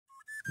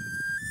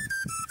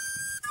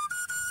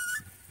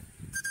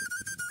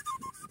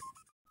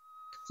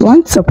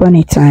Once upon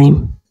a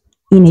time,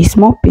 in a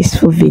small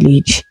peaceful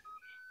village,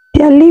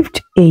 there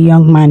lived a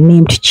young man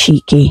named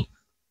Chike.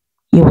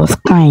 He was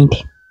kind,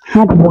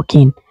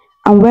 hardworking,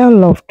 and well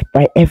loved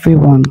by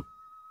everyone.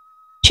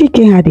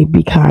 Chike had a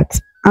big heart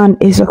and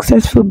a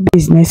successful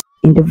business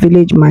in the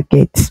village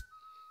market.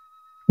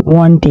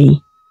 One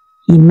day,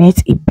 he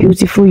met a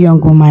beautiful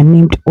young woman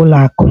named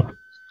Uloaku.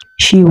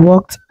 She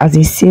worked as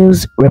a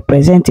sales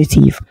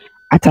representative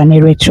at an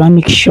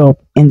electronic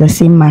shop in the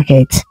same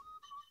market.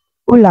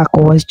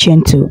 Uloaku was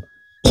gentle,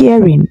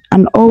 caring,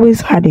 and always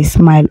had a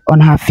smile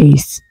on her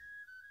face.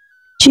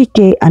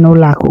 Chike and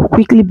Uloaku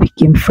quickly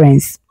became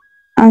friends,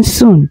 and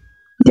soon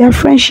their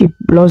friendship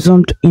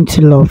blossomed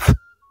into love.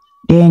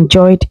 They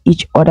enjoyed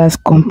each other's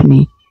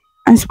company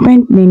and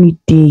spent many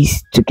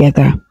days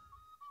together.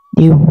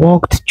 They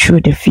walked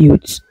through the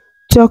fields,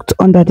 talked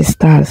under the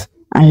stars,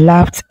 and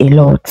laughed a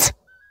lot.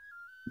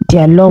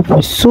 Their love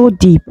was so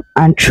deep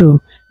and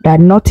true that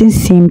nothing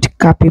seemed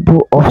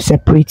capable of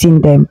separating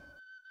them.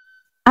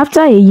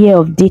 After a year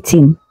of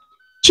dating,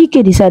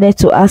 Chike decided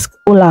to ask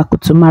Uloaku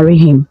to marry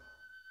him.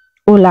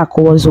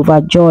 Uloaku was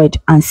overjoyed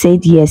and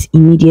said yes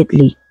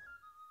immediately.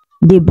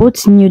 They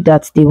both knew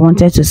that they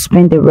wanted to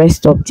spend the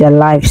rest of their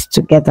lives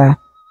together.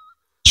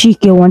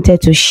 Chike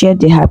wanted to share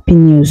the happy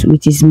news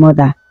with his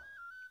mother,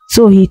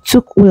 so he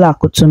took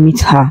Uloaku to meet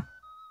her.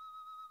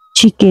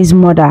 Chike's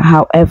mother,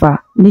 however,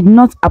 did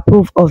not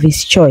approve of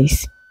his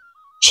choice.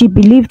 She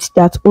believed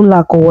that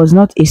Uloaku was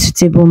not a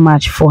suitable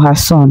match for her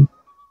son.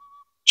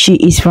 She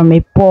is from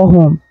a poor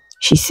home,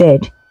 she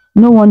said.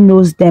 No one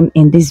knows them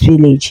in this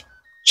village.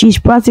 She is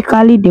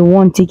practically the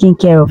one taking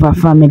care of her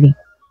family.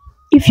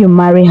 If you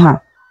marry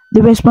her,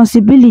 the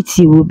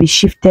responsibility will be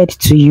shifted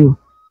to you.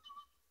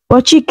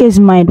 But Chike's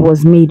mind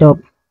was made up.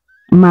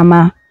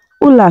 Mama,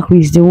 Uloaku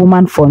is the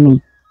woman for me.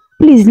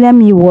 Please let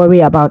me worry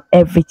about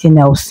everything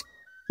else,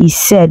 he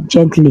said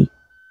gently.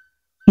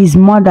 His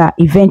mother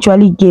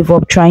eventually gave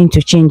up trying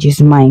to change his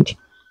mind.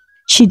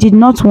 She did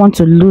not want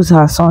to lose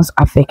her son's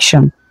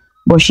affection,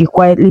 but she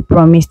quietly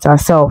promised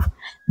herself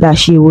that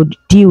she would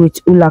deal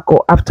with Uloaku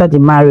after the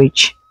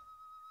marriage.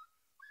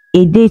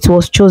 A date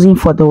was chosen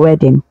for the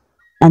wedding,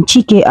 and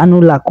Chike and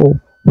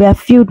Uloaku were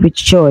filled with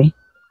joy.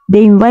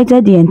 They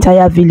invited the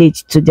entire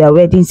village to their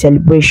wedding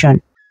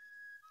celebration.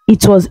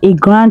 It was a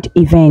grand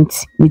event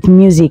with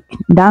music,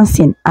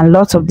 dancing, and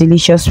lots of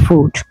delicious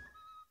food.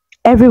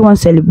 Everyone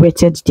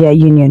celebrated their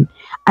union,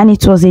 and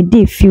it was a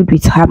day filled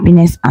with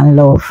happiness and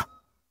love.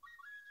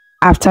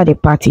 After the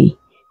party,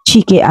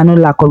 Chike and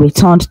Uloaku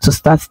returned to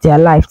start their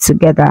life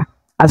together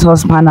as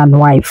husband and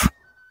wife.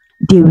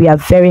 They were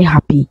very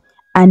happy,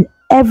 and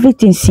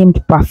everything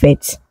seemed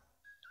perfect.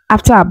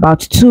 After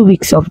about 2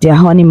 weeks of their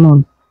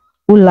honeymoon,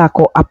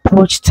 Uloaku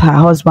approached her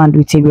husband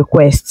with a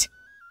request.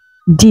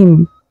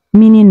 Dim,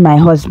 meaning my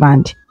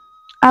husband,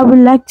 I would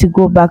like to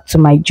go back to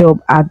my job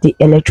at the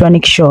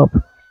electronic shop,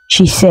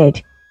 she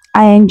said.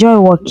 I enjoy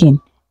working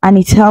and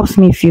it helps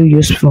me feel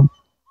useful.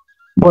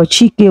 But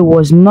Chike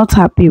was not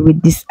happy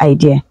with this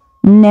idea.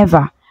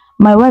 Never.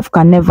 My wife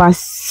can never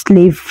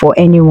slave for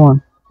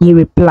anyone, he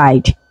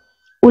replied.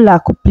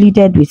 Uloaku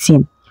pleaded with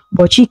him,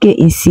 but Chike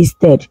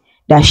insisted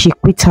that she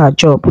quit her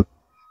job.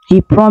 He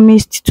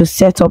promised to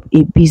set up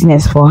a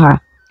business for her,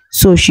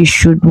 so she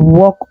should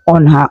work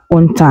on her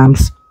own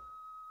terms.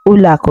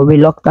 Uloaku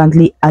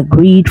reluctantly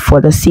agreed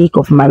for the sake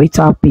of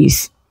marital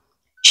peace.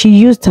 She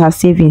used her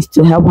savings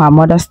to help her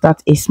mother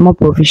start a small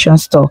provision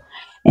store,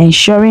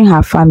 ensuring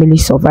her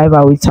family's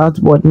survival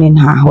without burdening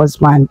her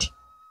husband.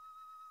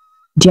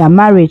 Their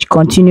marriage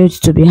continued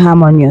to be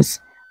harmonious,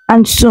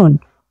 and soon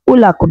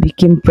Uloaku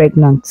became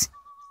pregnant.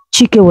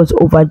 Chike was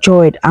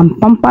overjoyed and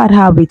pampered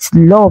her with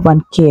love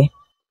and care.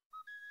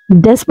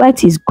 Despite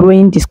his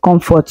growing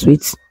discomfort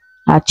with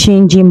her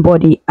changing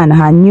body and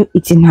her new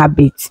eating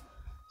habits,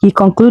 he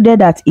concluded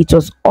that it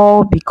was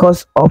all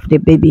because of the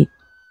baby.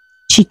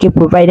 Chike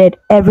provided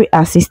every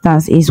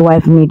assistance his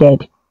wife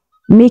needed,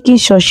 making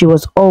sure she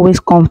was always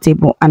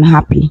comfortable and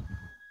happy.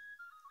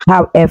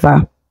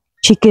 However,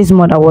 Chike's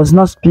mother was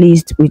not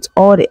pleased with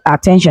all the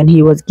attention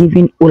he was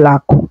giving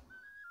Uloaku.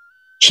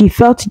 She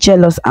felt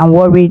jealous and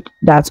worried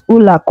that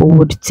Uloaku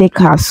would take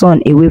her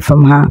son away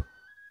from her.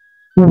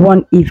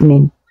 One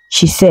evening,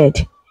 she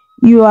said,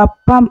 "You are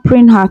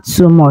pampering her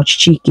too much,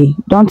 Chike.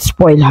 Don't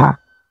spoil her."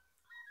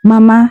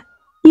 "Mama,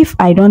 if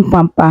I don't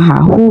pamper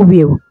her, who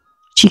will?"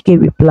 Chike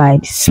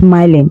replied,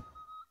 smiling.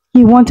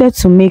 He wanted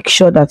to make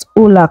sure that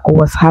Uloaku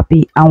was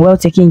happy and well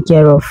taken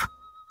care of,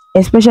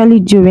 especially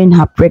during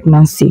her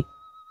pregnancy.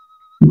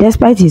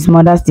 Despite his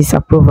mother's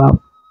disapproval,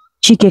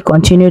 Chike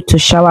continued to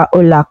shower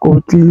Uloaku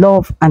with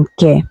love and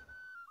care.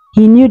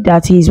 He knew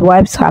that his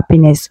wife's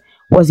happiness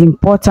was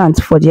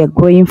important for their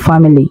growing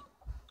family.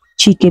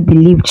 Chike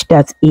believed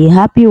that a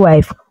happy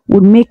wife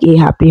would make a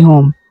happy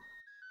home.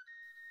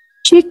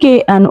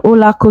 Chike and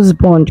Uloaku's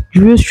bond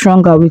grew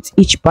stronger with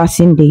each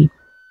passing day,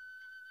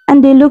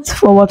 and they looked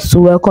forward to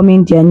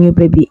welcoming their new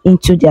baby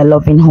into their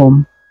loving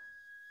home.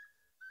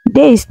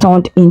 Days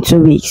turned into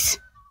weeks,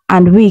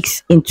 and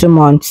weeks into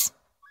months.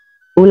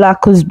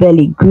 Uloaku's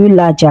belly grew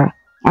larger,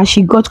 as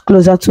she got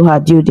closer to her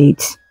due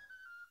date.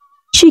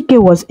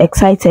 Chike was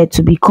excited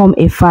to become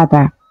a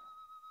father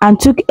and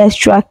took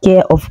extra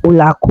care of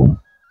Uloaku.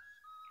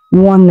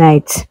 One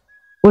night,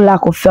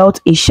 Uloaku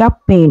felt a sharp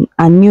pain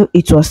and knew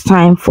it was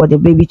time for the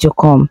baby to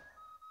come.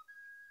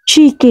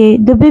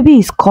 "Chike, the baby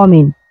is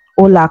coming,"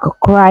 Uloaku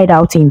cried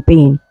out in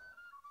pain.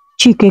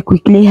 Chike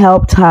quickly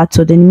helped her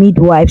to the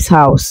midwife's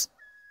house.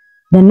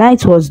 The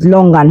night was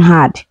long and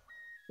hard.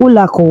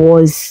 Uloaku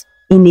was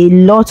in a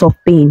lot of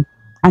pain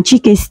and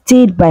Chike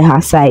stayed by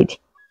her side,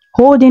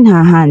 holding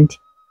her hand.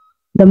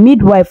 The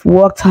midwife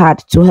worked hard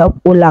to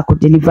help Uloaku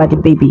deliver the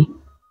baby.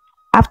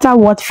 After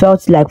what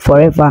felt like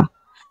forever,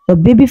 the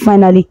baby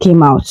finally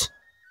came out.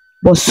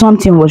 But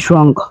something was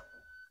wrong.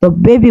 The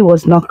baby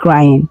was not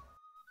crying.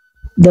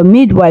 The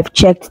midwife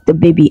checked the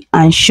baby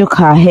and shook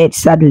her head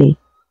sadly.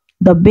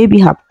 The baby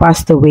had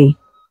passed away.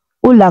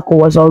 Uloaku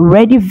was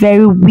already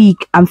very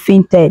weak and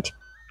fainted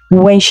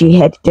when she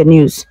heard the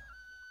news.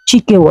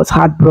 Chike was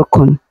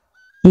heartbroken.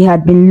 He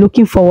had been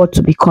looking forward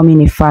to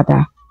becoming a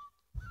father.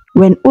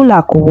 When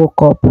Uloaku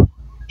woke up,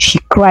 she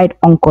cried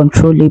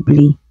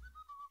uncontrollably.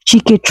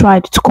 Chike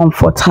tried to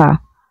comfort her,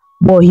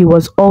 but he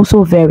was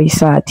also very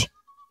sad.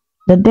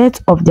 The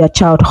death of their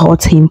child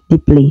hurt him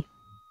deeply.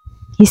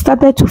 He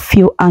started to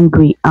feel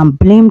angry and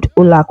blamed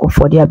Uloaku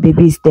for their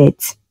baby's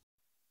death.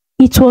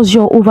 "It was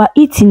your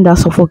overeating that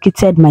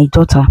suffocated my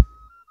daughter,"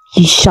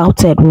 he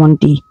shouted one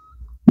day,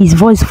 his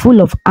voice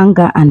full of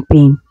anger and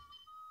pain.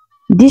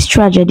 This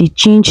tragedy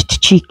changed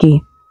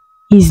Chike.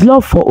 His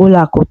love for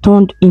Uloaku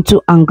turned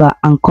into anger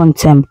and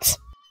contempt.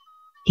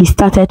 He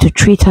started to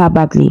treat her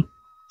badly,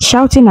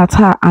 shouting at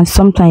her and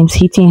sometimes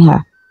hitting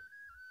her.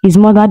 His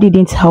mother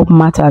didn't help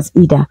matters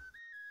either.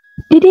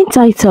 "Didn't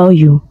I tell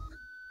you?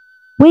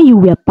 When you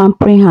were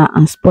pampering her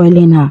and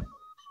spoiling her,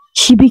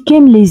 she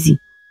became lazy.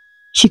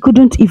 She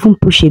couldn't even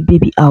push a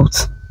baby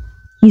out,"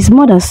 his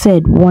mother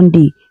said one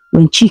day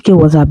when Chike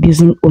was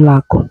abusing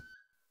Uloaku.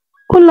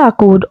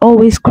 Uloaku would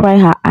always cry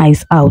her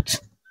eyes out.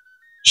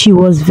 She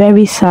was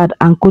very sad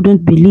and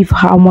couldn't believe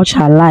how much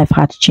her life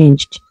had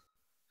changed.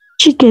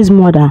 Chike's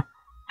mother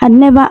had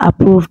never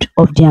approved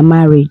of their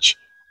marriage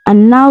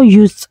and now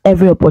used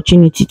every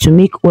opportunity to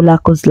make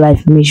Uloaku's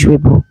life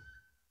miserable.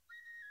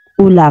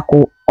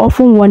 Uloaku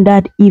often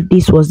wondered if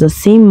this was the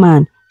same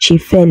man she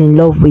fell in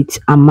love with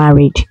and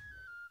married.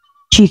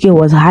 Chike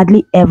was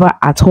hardly ever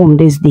at home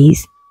these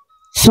days.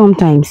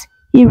 Sometimes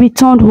he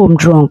returned home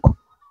drunk.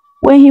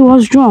 When he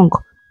was drunk,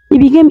 he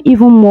became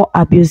even more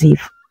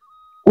abusive.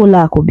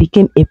 Uloaku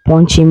became a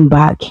punching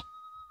bag.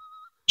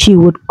 She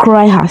would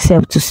cry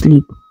herself to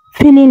sleep,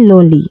 feeling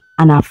lonely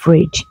and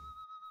afraid.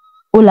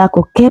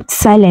 Uloaku kept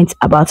silent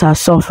about her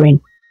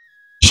suffering.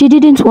 She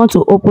didn't want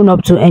to open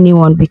up to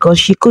anyone because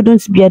she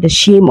couldn't bear the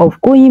shame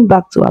of going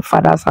back to her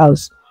father's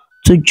house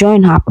to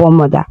join her poor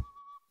mother.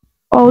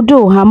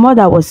 Although her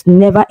mother was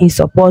never in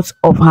support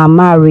of her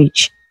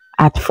marriage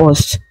at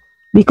first,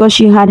 because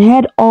she had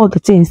heard all the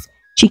things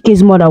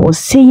Chike's mother was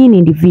saying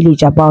in the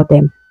village about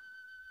them.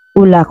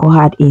 Uloaku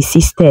had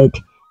insisted.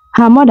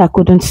 Her mother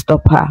couldn't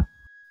stop her.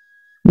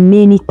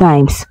 Many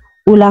times,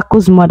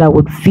 Uloaku's mother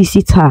would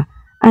visit her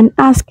and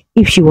ask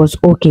if she was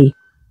okay.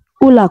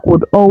 Uloaku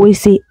would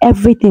always say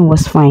everything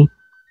was fine,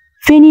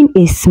 feigning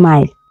a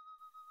smile.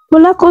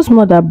 Uloaku's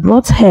mother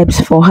brought herbs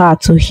for her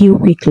to heal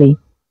quickly.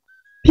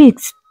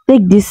 "Please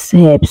take these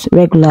herbs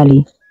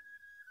regularly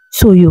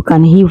so you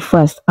can heal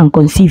fast and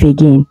conceive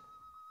again,"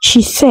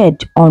 she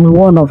said on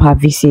one of her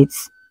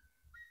visits.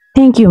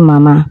 "Thank you,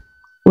 Mama,"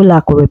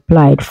 Uloaku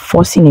replied,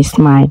 forcing a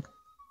smile.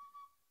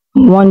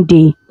 One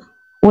day,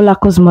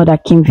 Uloaku's mother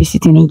came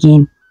visiting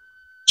again.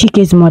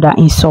 Chike's mother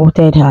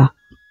insulted her.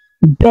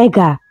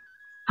 "Beggar,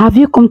 have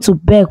you come to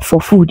beg for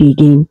food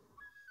again?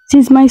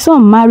 Since my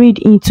son married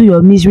into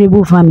your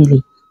miserable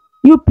family,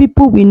 you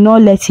people will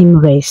not let him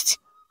rest,"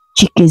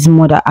 Chike's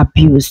mother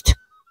abused.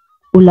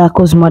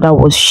 Uloaku's mother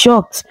was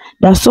shocked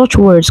that such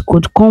words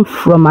could come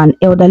from an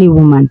elderly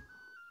woman.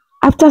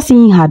 After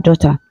seeing her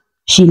daughter,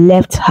 she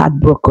left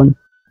heartbroken.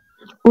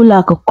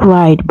 Uloaku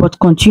cried but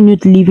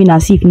continued living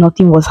as if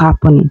nothing was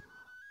happening.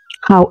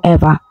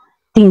 However,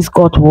 things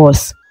got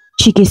worse.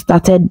 Chike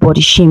started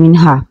body shaming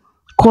her,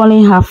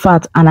 calling her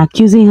fat and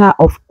accusing her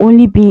of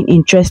only being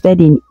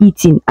interested in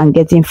eating and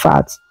getting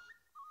fat.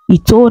 He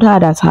told her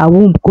that her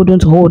womb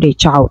couldn't hold a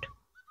child.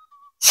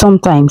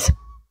 Sometimes,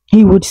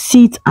 he would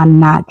sit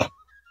and nag,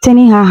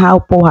 telling her how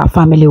poor her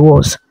family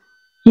was.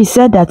 He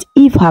said that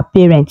if her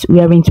parents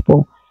weren't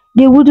poor,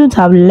 they wouldn't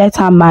have let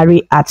her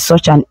marry at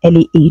such an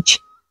early age.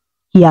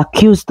 He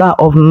accused her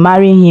of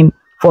marrying him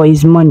for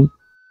his money.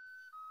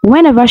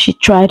 Whenever she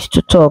tried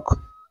to talk,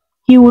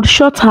 he would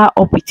shut her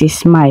up with a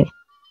smile.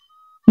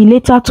 He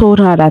later told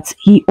her that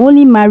he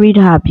only married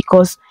her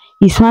because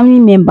his family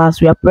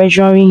members were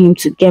pressuring him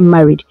to get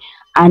married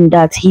and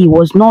that he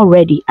was not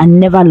ready and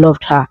never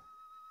loved her.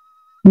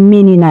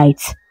 Many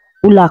nights,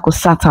 Uloaku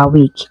sat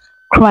awake,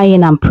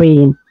 crying and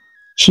praying.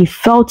 She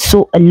felt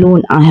so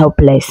alone and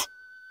helpless.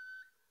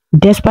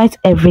 Despite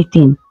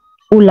everything,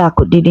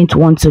 Uloaku didn't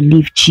want to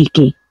leave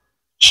Chike.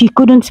 She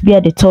couldn't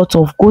bear the thought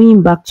of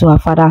going back to her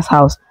father's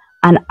house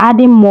and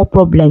adding more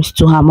problems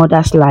to her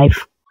mother's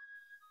life.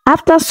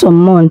 After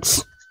some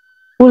months,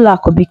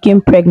 Uloaku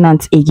became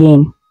pregnant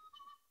again.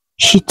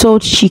 She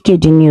told Chike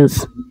the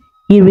news.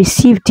 He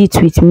received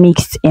it with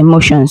mixed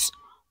emotions,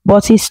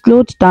 but he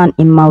slowed down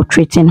in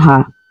maltreating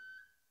her.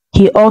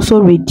 He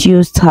also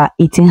reduced her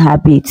eating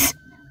habits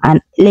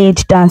and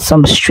laid down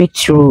some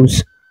strict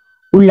rules.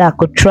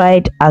 Uloaku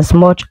tried as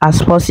much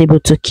as possible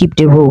to keep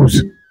the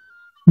rules.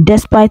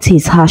 Despite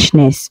his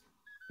harshness,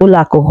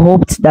 Uloaku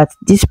hoped that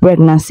this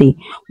pregnancy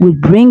would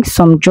bring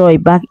some joy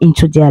back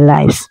into their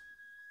lives.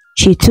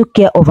 She took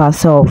care of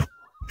herself,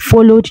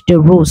 followed the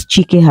rules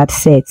Chike had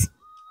set,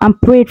 and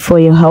prayed for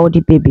a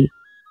healthy baby.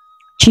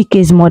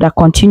 Chike's mother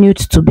continued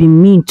to be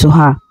mean to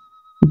her,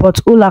 but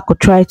Uloaku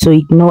tried to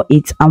ignore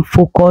it and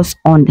focus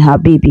on her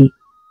baby.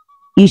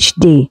 Each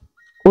day,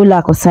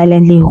 Uloaku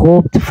silently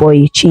hoped for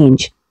a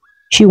change.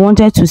 She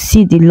wanted to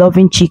see the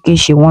loving Chike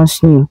she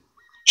once knew.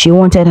 She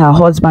wanted her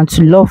husband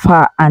to love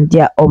her and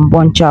their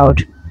unborn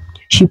child.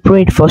 She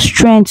prayed for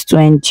strength to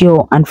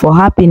endure and for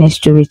happiness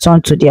to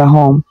return to their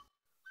home.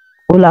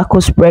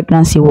 Uloaku's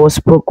pregnancy was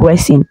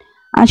progressing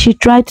and she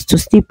tried to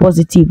stay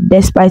positive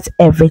despite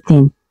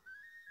everything.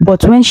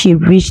 But when she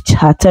reached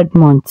her 3rd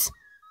month,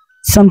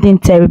 something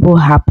terrible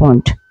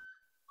happened.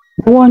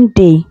 One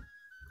day,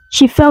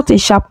 she felt a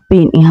sharp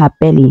pain in her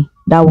belly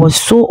that was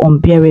so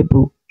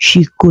unbearable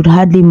she could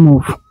hardly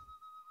move.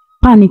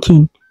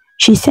 Panicking,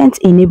 she sent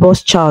a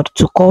neighbor's child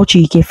to call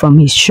Chike from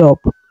his shop.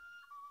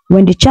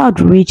 When the child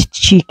reached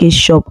Chike's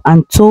shop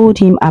and told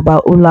him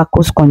about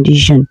Uloaku's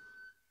condition,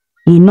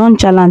 he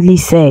nonchalantly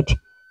said,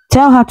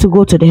 "Tell her to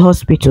go to the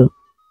hospital."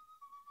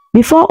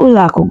 Before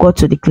Uloaku got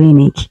to the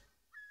clinic,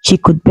 she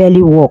could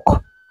barely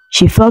walk.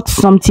 She felt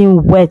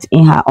something wet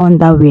in her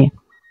underwear.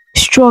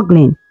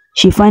 Struggling,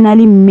 she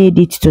finally made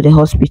it to the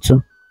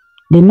hospital.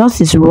 The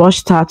nurses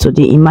rushed her to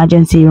the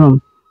emergency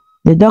room.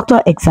 The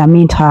doctor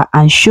examined her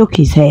and shook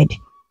his head.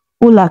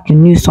 Uloaku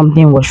knew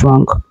something was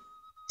wrong.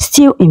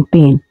 Still in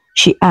pain,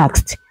 she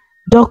asked,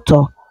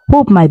 "Doctor,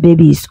 hope my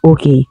baby is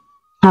okay."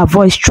 Her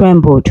voice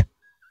trembled,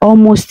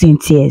 almost in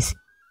tears.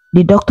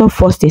 The doctor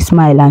forced a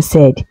smile and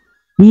said,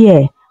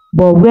 "Yeah,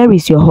 but where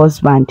is your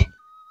husband?"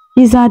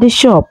 "He's at the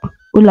shop,"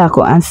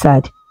 Uloaku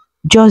answered.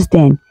 Just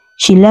then,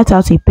 she let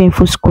out a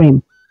painful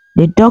scream.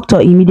 The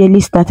doctor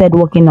immediately started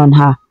working on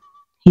her.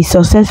 He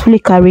successfully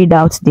carried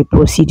out the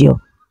procedure,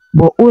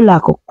 but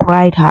Uloaku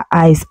cried her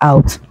eyes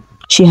out.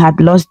 She had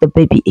lost the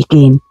baby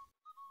again.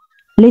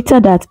 Later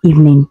that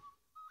evening,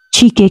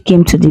 Chike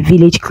came to the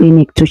village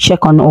clinic to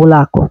check on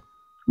Uloaku.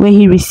 When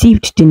he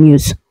received the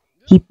news,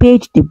 he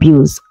paid the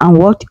bills and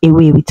walked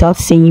away without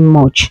saying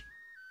much.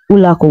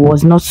 Uloaku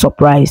was not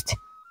surprised.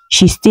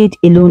 She stayed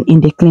alone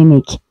in the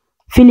clinic,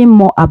 feeling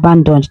more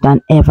abandoned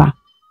than ever.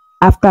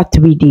 After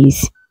 3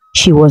 days,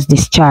 she was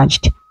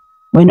discharged.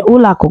 When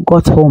Uloaku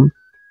got home,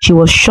 she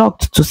was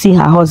shocked to see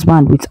her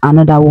husband with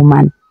another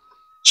woman.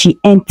 She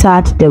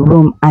entered the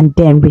room and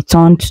then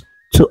returned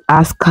to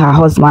ask her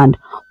husband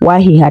why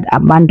he had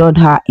abandoned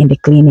her in the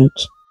clinic.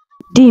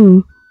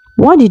 "Dim,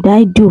 what did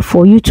I do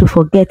for you to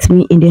forget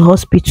me in the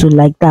hospital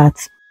like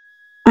that?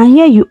 And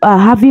here you are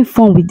having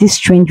fun with this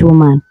strange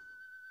woman,"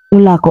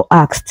 Uloaku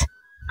asked,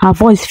 her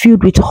voice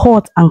filled with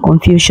hurt and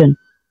confusion.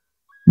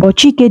 But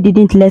Chike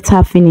didn't let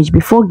her finish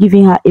before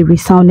giving her a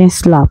resounding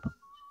slap.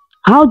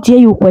 "How dare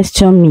you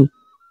question me?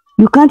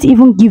 You can't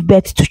even give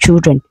birth to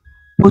children,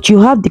 but you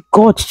have the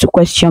guts to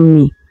question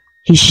me,"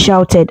 he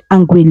shouted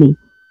angrily.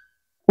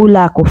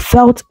 Uloaku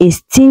felt a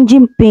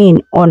stinging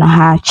pain on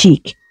her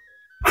cheek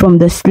from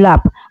the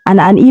slap and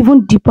an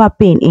even deeper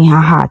pain in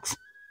her heart.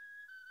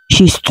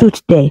 She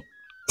stood there,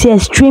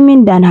 tears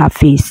streaming down her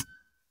face,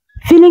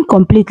 feeling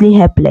completely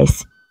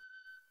helpless.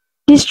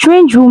 The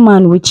strange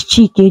woman which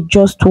Chike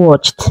just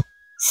watched,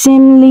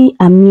 seemingly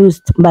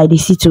amused by the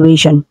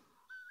situation.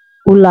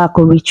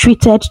 Uloaku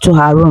retreated to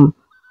her room,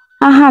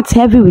 her heart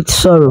heavy with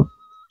sorrow.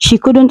 She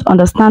couldn't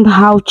understand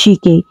how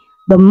Chike,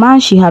 the man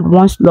she had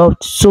once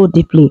loved so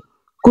deeply,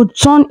 could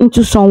turn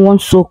into someone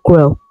so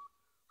cruel.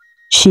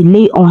 She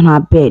lay on her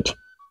bed,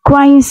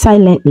 crying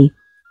silently,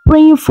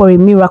 praying for a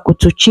miracle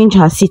to change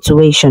her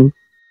situation.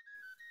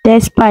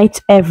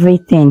 Despite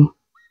everything,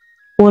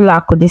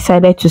 Uloaku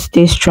decided to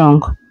stay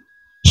strong.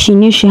 She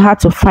knew she had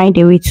to find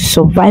a way to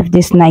survive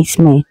this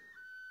nightmare.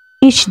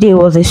 Each day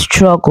was a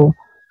struggle,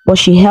 but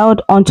she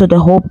held on to the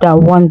hope that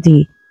one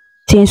day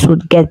things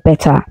would get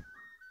better.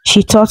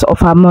 She thought of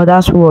her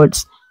mother's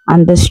words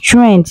and the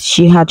strength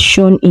she had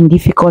shown in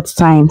difficult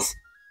times.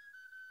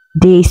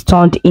 Days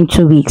turned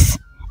into weeks,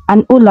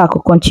 and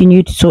Uloaku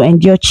continued to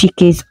endure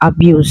Chike's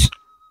abuse.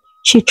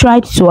 She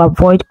tried to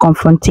avoid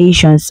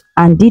confrontations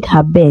and did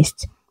her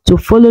best to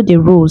follow the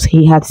rules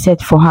he had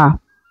set for her.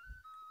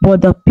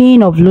 But the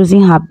pain of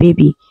losing her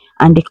baby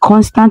and the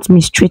constant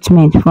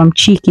mistreatment from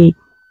Chike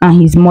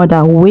and his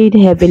mother weighed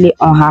heavily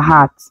on her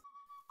heart.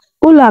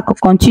 Uloaku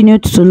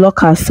continued to lock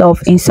herself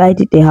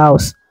inside the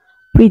house,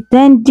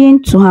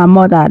 pretending to her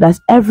mother that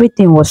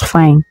everything was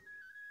fine.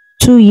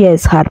 2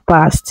 years had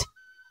passed,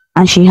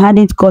 and she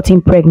hadn't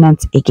gotten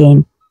pregnant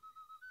again.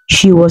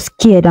 She was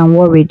scared and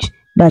worried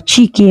that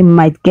Chike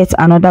might get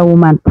another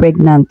woman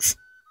pregnant.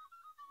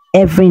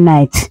 Every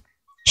night,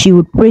 she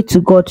would pray to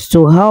God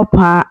to help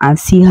her and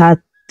see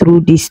her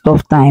through these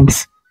tough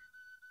times.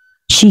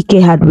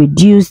 Chike had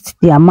reduced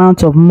the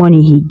amount of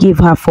money he gave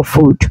her for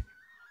food.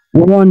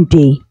 One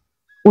day,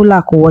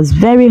 Uloaku was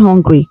very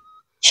hungry.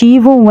 She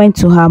even went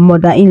to her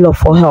mother-in-law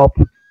for help.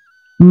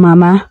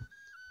 "Mama,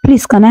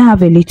 please can I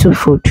have a little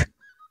food?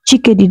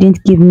 Chike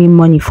didn't give me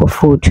money for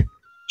food,"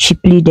 she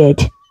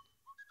pleaded.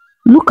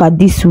 "Look at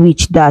this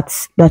witch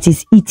that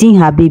is eating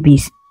her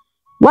babies.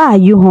 Why are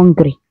you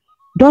hungry?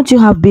 Don't you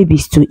have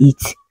babies to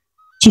eat?"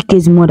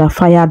 Chike's mother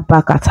fired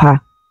back at her.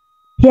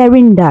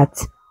 Hearing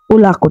that,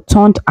 Uloaku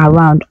turned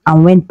around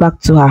and went back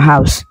to her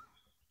house.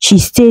 She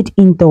stayed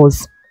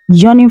indoors,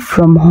 yearning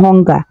from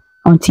hunger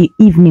until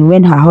evening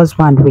when her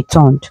husband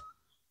returned.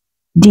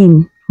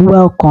 "Dean,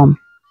 welcome.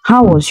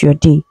 How was your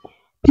day?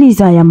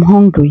 Please, I am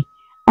hungry.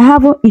 I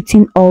haven't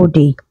eaten all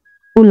day,"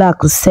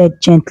 Uloaku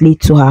said gently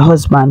to her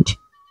husband.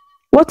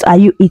 "What are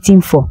you eating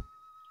for?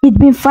 It's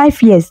been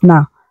 5 years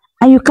now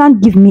and you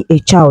can't give me a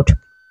child.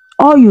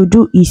 All you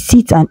do is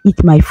sit and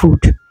eat my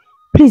food.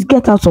 Please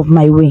get out of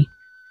my way,"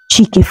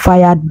 Chike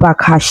fired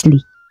back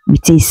harshly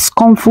with a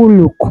scornful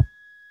look.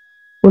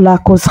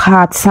 Uloaku's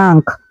heart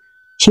sank.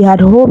 She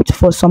had hoped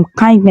for some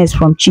kindness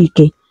from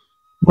Chike,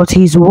 but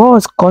his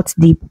words cut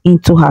deep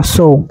into her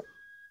soul.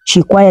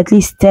 She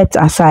quietly stepped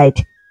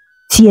aside,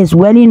 tears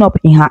welling up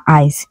in her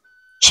eyes.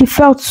 She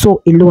felt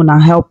so alone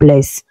and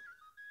helpless.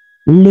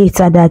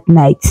 Later that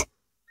night,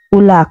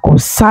 Uloaku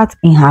sat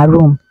in her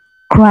room,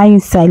 crying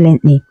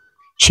silently.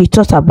 She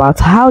thought about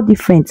how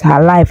different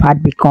her life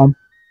had become.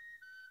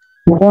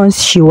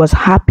 Once she was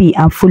happy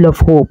and full of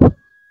hope,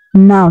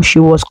 now she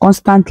was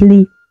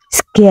constantly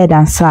scared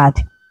and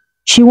sad.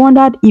 She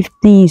wondered if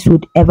things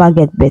would ever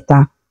get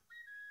better.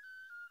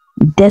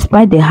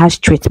 Despite the harsh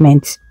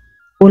treatment,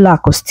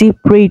 Uloaku still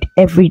prayed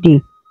every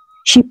day.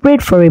 She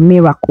prayed for a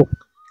miracle,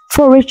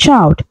 for a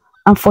child,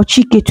 and for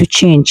Chike to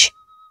change.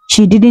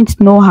 She didn't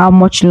know how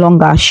much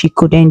longer she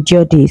could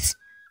endure this,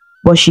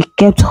 but she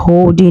kept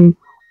holding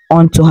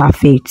on to her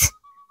faith.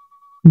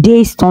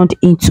 Days turned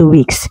into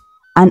weeks,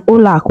 and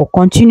Uloaku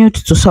continued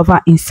to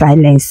suffer in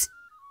silence.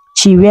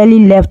 She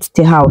rarely left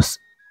the house,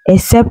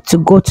 except to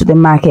go to the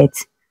market.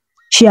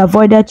 She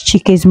avoided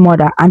Chike's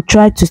mother and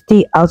tried to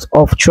stay out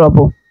of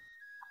trouble.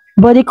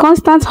 But the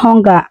constant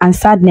hunger and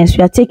sadness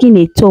were taking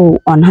a toll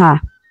on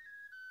her.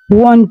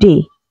 One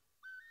day,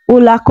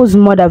 Uloaku's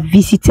mother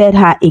visited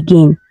her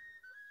again.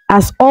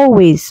 As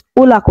always,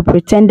 Uloaku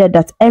pretended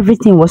that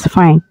everything was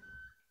fine.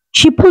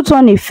 She put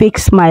on a fake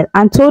smile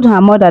and told her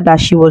mother that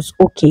she was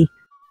okay.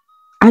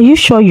 "Are you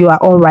sure you are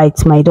all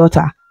right, my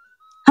daughter?"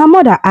 her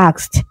mother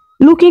asked,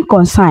 looking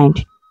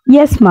concerned.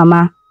 "Yes,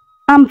 Mama,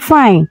 I'm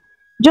fine,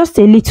 just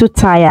a little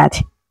tired,"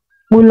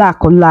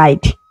 Uloaku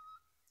lied.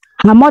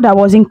 Her mother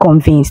wasn't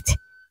convinced,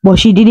 but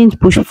she didn't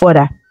push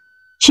further.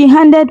 She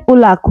handed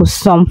Uloaku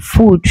some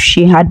food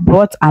she had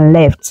brought and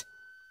left,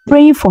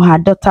 praying for her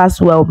daughter's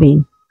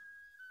well-being.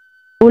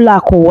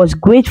 Uloaku was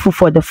grateful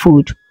for the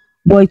food,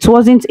 but it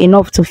wasn't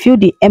enough to fill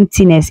the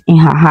emptiness in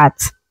her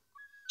heart.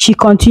 She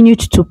continued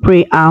to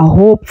pray and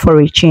hope for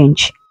a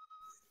change.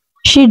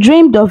 She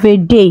dreamed of a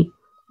day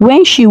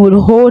when she would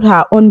hold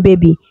her own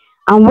baby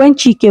and when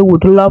Chike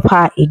would love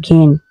her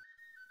again.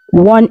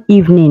 One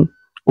evening,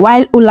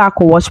 while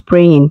Uloaku was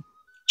praying,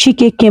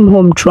 Chike came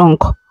home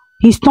drunk.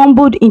 He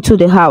stumbled into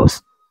the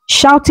house,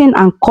 shouting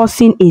and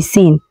causing a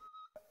scene.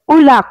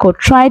 Uloaku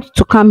tried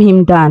to calm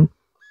him down,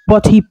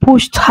 but he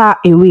pushed her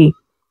away.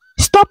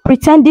 "Stop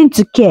pretending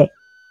to care.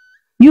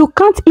 You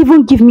can't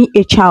even give me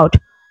a child,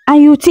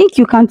 and you think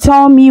you can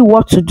tell me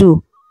what to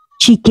do,"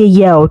 Chike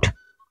yelled.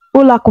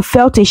 Uloaku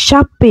felt a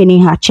sharp pain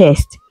in her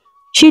chest.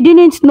 She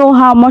didn't know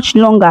how much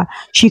longer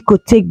she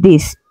could take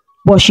this,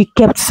 but she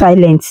kept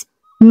silent,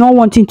 not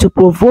wanting to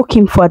provoke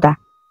him further.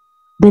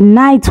 The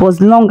night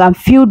was long and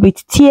filled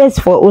with tears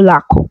for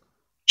Uloaku.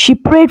 She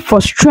prayed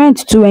for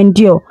strength to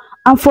endure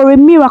and for a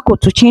miracle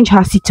to change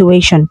her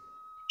situation.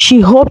 She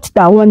hoped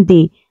that one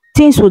day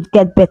things would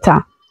get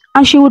better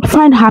and she would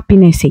find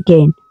happiness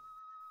again.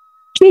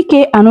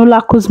 Chike and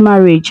Uloaku's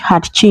marriage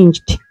had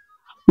changed.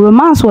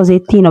 Romance was a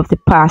thing of the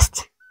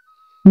past.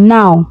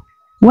 Now,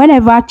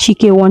 whenever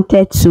Chike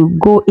wanted to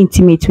go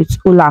intimate with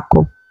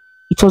Uloaku,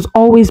 it was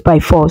always by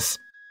force.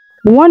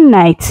 One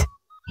night,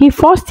 he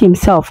forced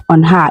himself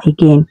on her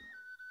again.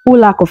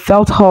 Uloaku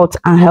felt hurt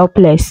and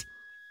helpless.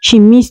 She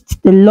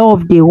missed the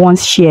love they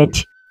once shared.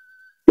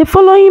 The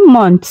following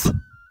month,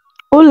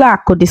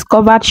 Uloaku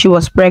discovered she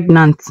was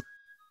pregnant.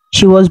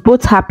 She was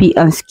both happy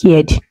and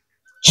scared.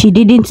 She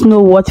didn't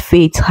know what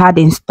fate had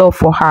in store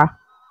for her,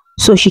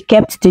 so she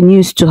kept the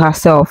news to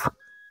herself.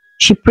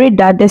 She prayed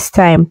that this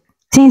time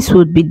things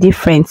would be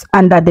different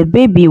and that the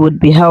baby would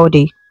be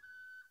healthy.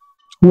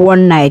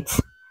 One night,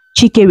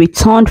 Chike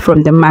returned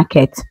from the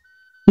market.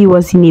 He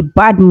was in a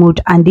bad mood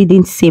and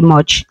didn't say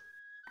much.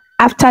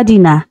 After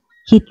dinner,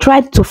 he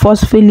tried to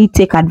forcefully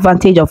take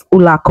advantage of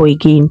Uloaku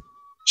again.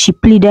 She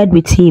pleaded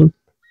with him,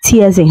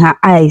 tears in her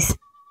eyes.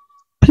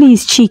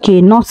 "Please,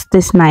 Chike, not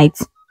this night.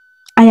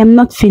 I am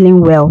not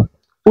feeling well,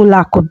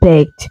 Uloaku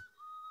begged.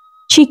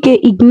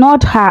 Chike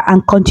ignored her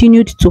and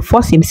continued to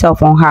force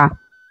himself on her.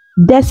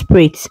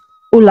 Desperate,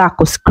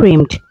 Uloaku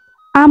screamed,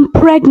 I'm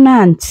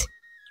pregnant!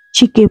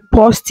 Chike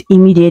paused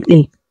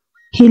immediately.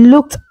 He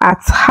looked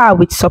at her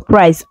with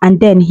surprise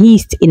and then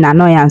hissed in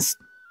annoyance.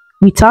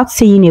 Without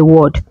saying a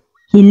word,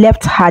 he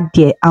left her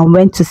there and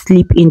went to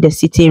sleep in the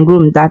sitting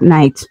room that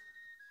night.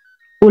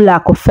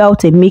 Uloaku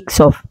felt a mix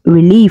of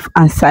relief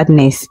and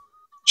sadness.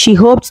 She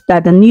hoped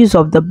that the news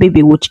of the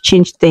baby would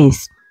change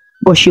things,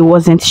 but she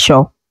wasn't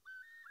sure.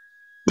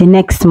 The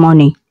next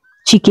morning,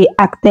 Chike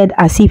acted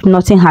as if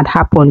nothing had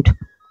happened.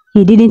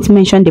 He didn't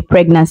mention the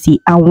pregnancy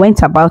and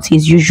went about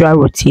his usual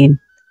routine.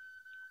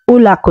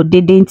 Uloaku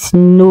didn't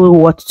know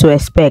what to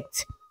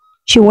expect.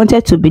 She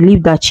wanted to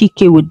believe that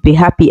Chike would be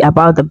happy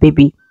about the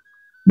baby,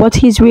 but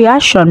his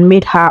reaction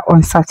made her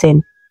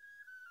uncertain.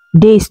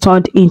 Days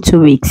turned into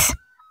weeks,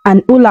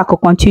 and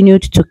Uloaku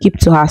continued to keep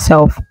to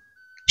herself.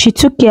 She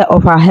took care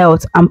of her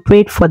health and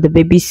prayed for the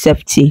baby's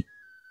safety.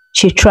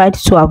 She tried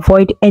to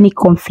avoid any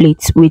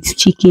conflict with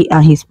Chike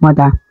and his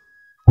mother,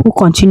 who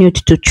continued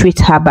to treat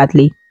her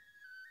badly.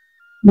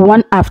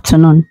 One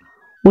afternoon,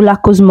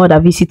 Uloaku's mother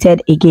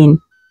visited again.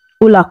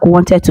 Uloaku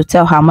wanted to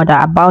tell her mother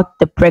about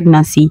the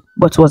pregnancy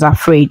but was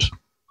afraid.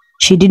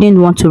 She didn't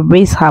want to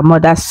raise her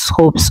mother's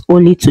hopes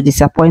only to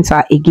disappoint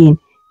her again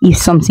if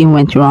something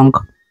went wrong.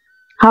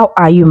 How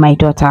are you, my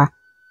daughter?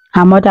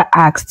 Her mother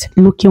asked,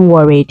 looking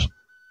worried.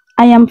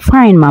 I am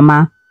fine,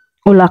 Mama,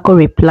 Uloaku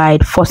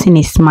replied, forcing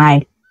a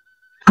smile.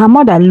 Her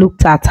mother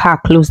looked at her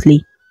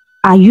closely.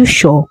 Are you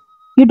sure?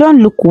 You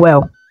don't look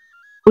well.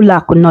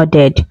 Uloaku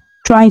nodded,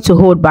 trying to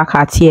hold back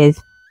her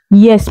tears.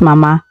 Yes,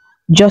 Mama,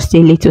 just a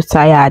little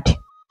tired.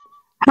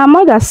 Her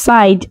mother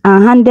sighed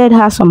and handed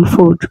her some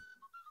food.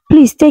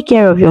 Please take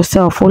care of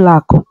yourself,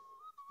 Uloaku.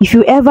 If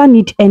you ever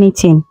need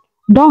anything,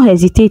 don't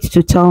hesitate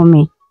to tell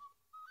me.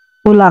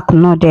 Uloaku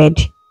nodded,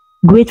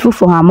 grateful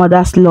for her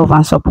mother's love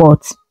and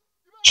support.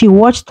 She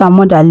watched her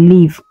mother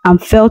leave and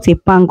felt a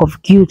pang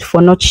of guilt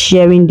for not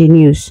sharing the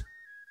news.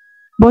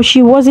 But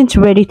she wasn't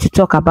ready to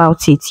talk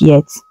about it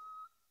yet.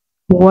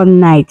 One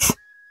night,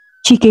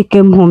 Chike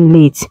came home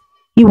late.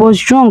 He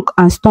was drunk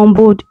and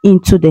stumbled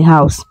into the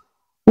house.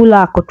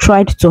 Uloaku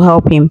tried to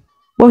help him,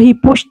 but he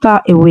pushed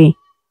her away.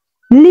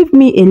 Leave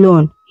me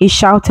alone, he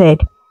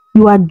shouted.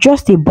 You are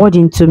just a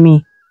burden to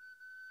me.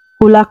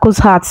 Uloaku's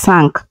heart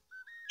sank.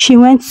 She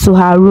went to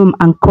her room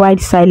and cried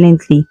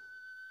silently.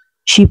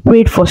 She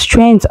prayed for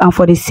strength and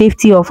for the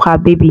safety of her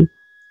baby.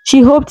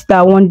 She hoped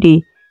that one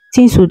day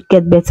things would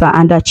get better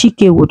and that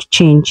Chike would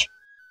change.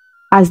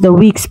 As the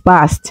weeks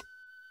passed,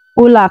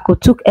 Uloaku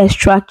took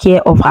extra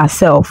care of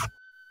herself.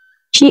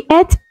 She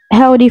ate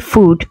healthy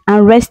food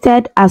and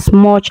rested as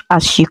much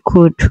as she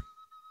could.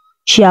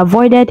 She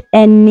avoided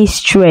any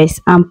stress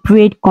and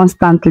prayed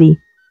constantly.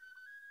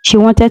 She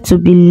wanted to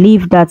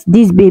believe that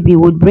this baby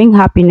would bring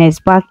happiness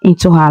back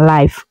into her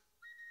life.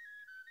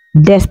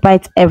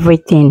 Despite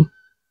everything,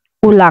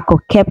 Uloaku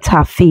kept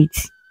her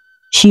faith.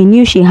 She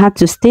knew she had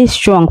to stay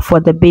strong for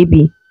the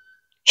baby.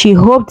 She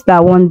hoped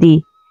that one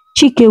day,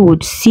 Chike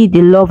would see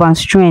the love and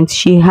strength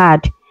she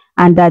had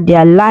and that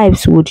their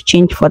lives would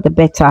change for the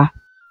better.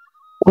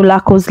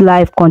 Uloaku's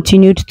life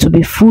continued to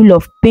be full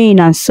of pain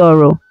and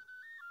sorrow.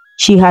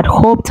 She had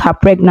hoped her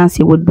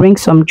pregnancy would bring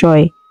some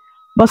joy,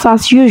 but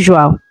as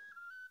usual,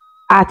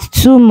 at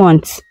 2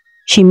 months,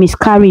 she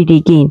miscarried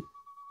again.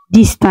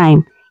 This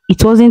time,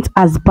 it wasn't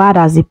as bad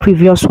as the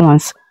previous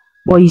ones,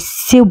 but it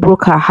still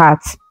broke her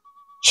heart.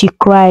 She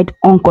cried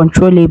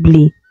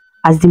uncontrollably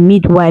as the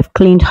midwife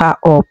cleaned her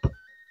up.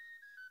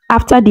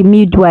 After the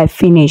midwife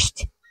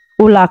finished,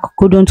 Uloaku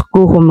couldn't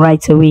go home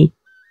right away.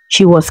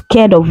 She was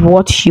scared of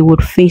what she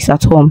would face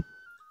at home,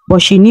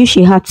 but she knew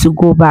she had to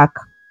go back.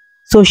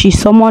 So she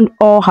summoned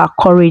all her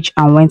courage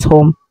and went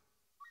home.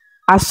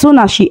 As soon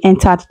as she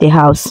entered the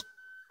house,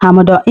 her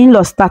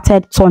mother-in-law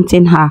started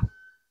taunting her.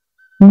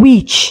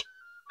 Witch,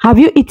 have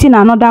you eaten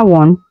another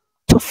one?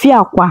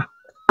 Tofiakwa,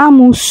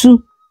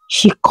 Amusu,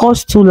 she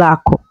cursed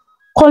Uloaku,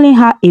 calling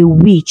her a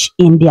witch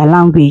in their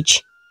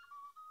language.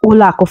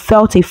 Uloaku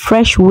felt a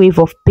fresh wave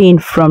of pain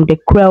from the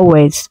cruel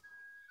words.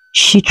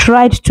 She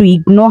tried to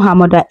ignore her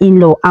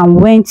mother-in-law and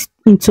went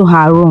into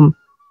her room.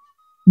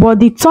 But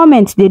the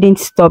torment didn't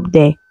stop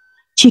there.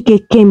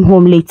 Chike came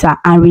home later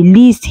and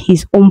released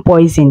his own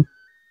poison.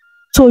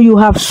 So you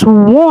have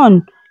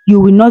sworn you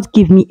will not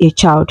give me a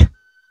child.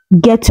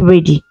 Get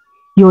ready.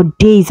 Your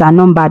days are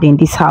numbered in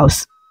this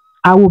house.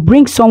 I will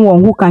bring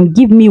someone who can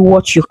give me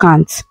what you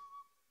can't.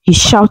 He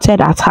shouted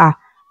at her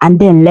and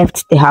then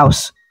left the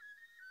house.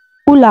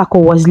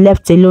 Uloaku was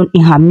left alone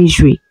in her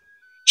misery.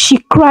 She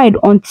cried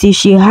until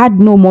she had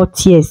no more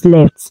tears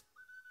left.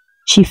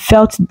 She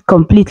felt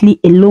completely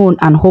alone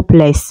and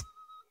hopeless.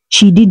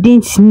 She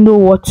didn't know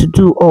what to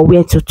do or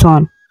where to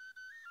turn.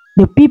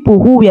 The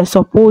people who were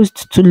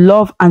supposed to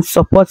love and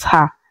support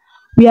her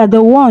were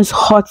the ones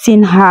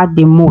hurting her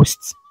the most.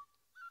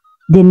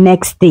 The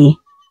next day,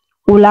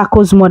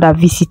 Uloaku's mother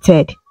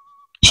visited.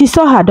 She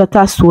saw her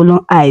daughter's swollen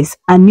eyes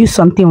and knew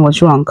something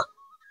was wrong.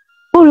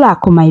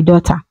 Uloaku, my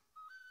daughter,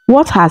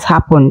 "What has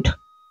happened?"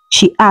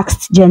 she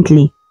asked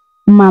gently.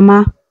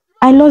 "Mama,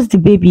 I lost the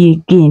baby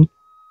again,"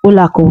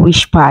 Uloaku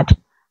whispered,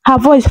 her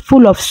voice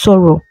full of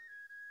sorrow.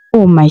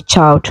 "Oh, my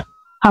child,"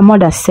 her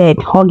mother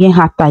said, hugging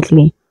her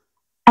tightly.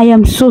 "I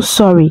am so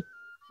sorry,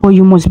 but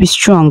you must be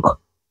strong."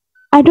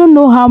 "I don't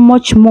know how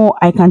much more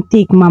I can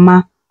take,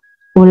 Mama,"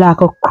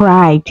 Uloaku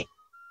cried.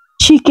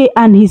 "Chike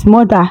and his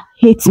mother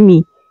hate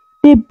me.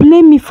 They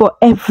blame me for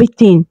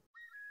everything."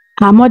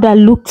 Her mother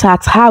looked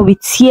at her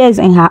with tears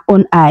in her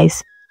own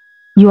eyes.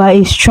 "You are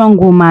a strong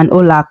woman,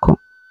 Uloaku.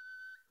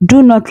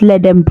 Do not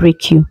let them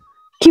break you.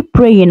 Keep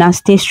praying and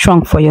stay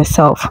strong for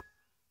yourself."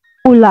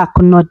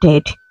 Uloaku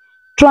nodded,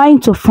 trying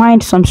to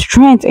find some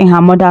strength in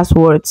her mother's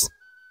words.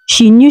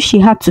 She knew she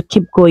had to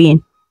keep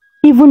going,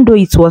 even though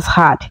it was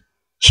hard.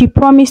 She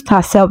promised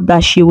herself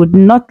that she would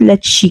not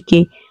let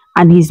Chike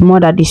and his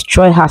mother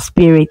destroy her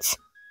spirit.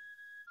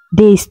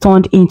 Days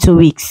turned into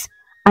weeks,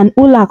 and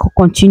Uloaku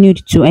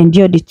continued to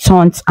endure the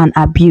taunts and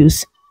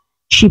abuse.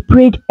 She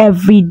prayed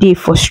every day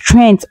for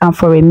strength and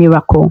for a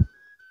miracle.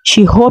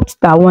 She hoped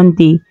that one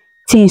day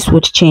things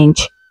would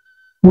change.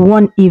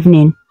 One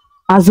evening,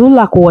 as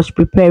Uloaku was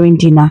preparing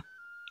dinner,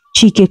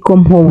 Chike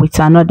came home with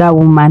another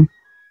woman.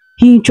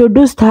 He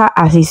introduced her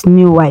as his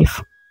new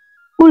wife.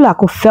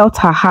 Uloaku felt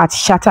her heart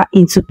shatter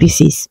into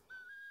pieces.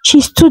 She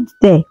stood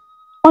there,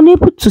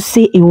 unable to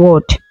say a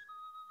word.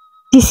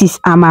 "This is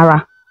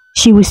Amara.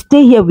 She will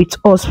stay here with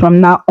us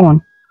from now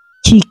on,"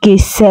 Chike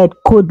said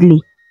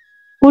coldly.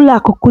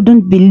 Uloaku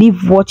couldn't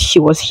believe what she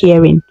was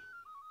hearing.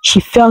 She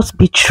felt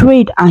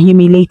betrayed and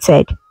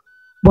humiliated,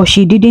 but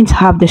she didn't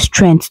have the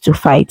strength to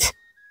fight.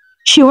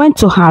 She went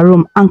to her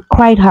room and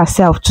cried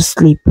herself to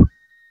sleep.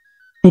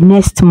 The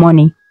next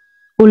morning,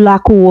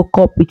 Uloaku woke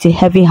up with a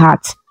heavy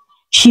heart.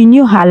 She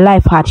knew her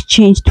life had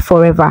changed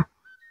forever.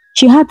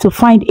 She had to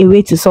find a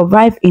way to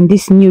survive in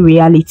this new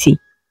reality.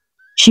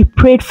 She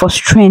prayed for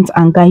strength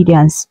and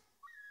guidance.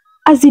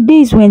 As the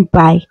days went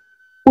by,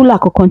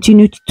 Uloaku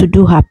continued to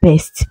do her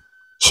best.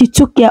 She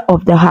took care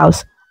of the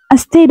house and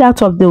stayed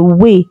out of the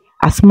way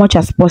as much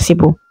as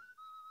possible.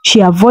 She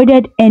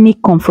avoided any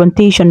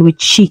confrontation with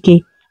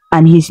Chike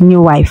and his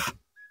new wife.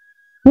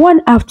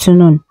 One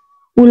afternoon,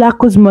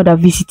 Uloaku's mother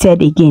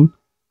visited again.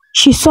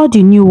 She saw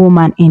the new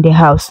woman in the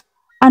house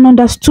and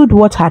understood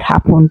what had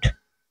happened.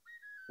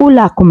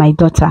 "Uloaku, my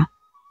daughter,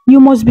 you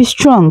must be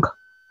strong,"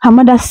 her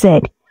mother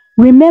said.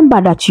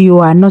 "Remember that you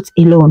are not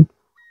alone.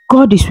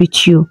 God is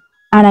with you,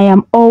 and I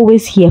am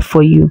always here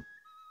for you."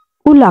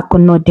 Uloaku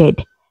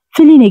nodded,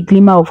 feeling a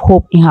glimmer of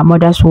hope in her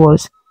mother's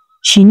words.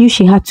 She knew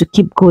she had to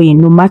keep going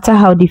no matter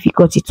how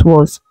difficult it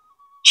was.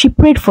 She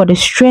prayed for the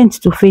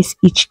strength to face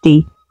each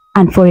day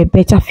and for a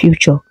better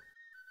future.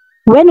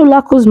 When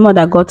Uloaku's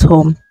mother got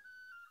home,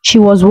 she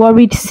was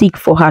worried sick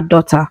for her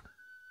daughter.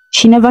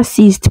 She never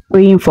ceased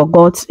praying for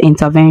God's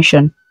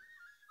intervention.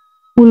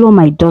 "Ulo,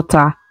 my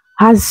daughter,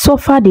 has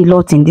suffered a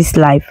lot in this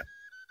life.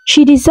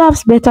 She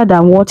deserves better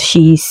than what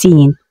she is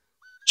seeing,"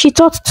 she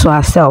thought to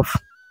herself.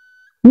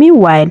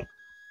 Meanwhile,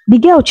 the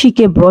girl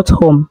Chike brought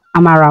home,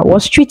 Amara,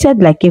 was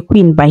treated like a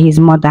queen by his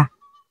mother.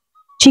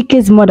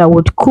 Chike's mother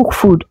would cook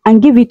food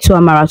and give it to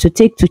Amara to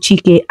take to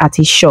Chike at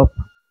his shop.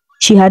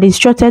 She had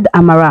instructed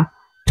Amara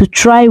to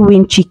try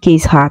win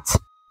Chike's heart.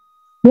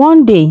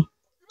 One day,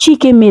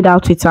 Chike made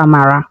out with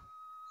Amara.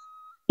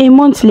 A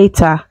month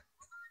later,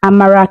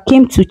 Amara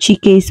came to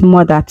Chike's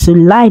mother to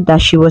lie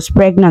that she was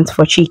pregnant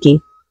for Chike.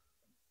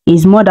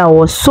 His mother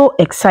was so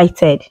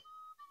excited.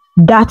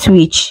 "That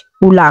witch,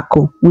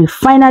 Uloaku, will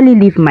finally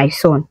leave my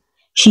son,"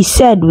 she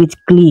said with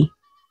glee.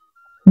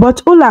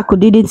 But Uloaku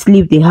didn't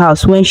leave the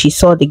house when she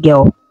saw the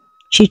girl.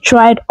 She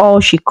tried all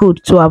she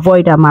could to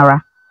avoid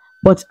Amara,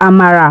 but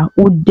Amara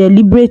would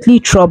deliberately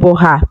trouble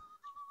her.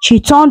 She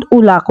turned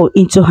Uloaku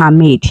into her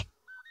maid,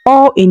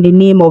 all in the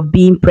name of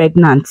being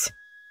pregnant.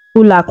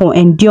 Uloaku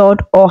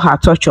endured all her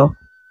torture.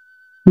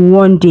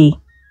 One day,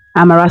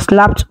 Amara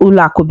slapped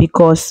Uloaku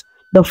because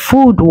the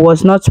food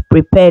was not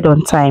prepared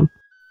on time.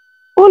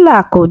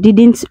 Uloaku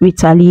didn't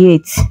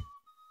retaliate.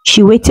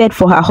 She waited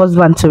for her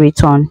husband to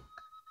return.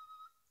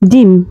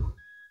 "Dim,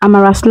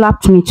 Amara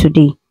slapped me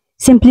today,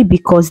 simply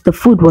because the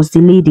food was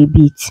delayed a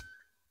bit.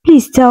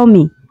 Please tell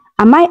me,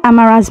 am I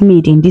Amara's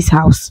maid in this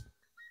house?"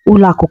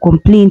 Uloaku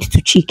complained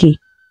to Chike.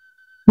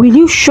 "Will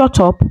you shut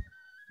up?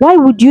 Why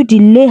would you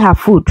delay her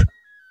food?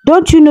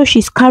 Don't you know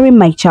she's carrying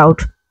my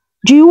child?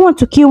 Do you want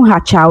to kill her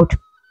child?"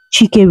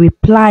 Chike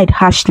replied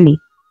harshly.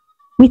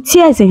 With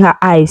tears in her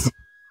eyes,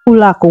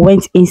 Uloaku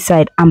went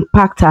inside and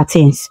packed her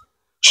things.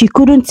 She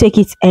couldn't take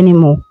it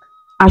anymore.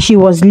 As she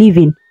was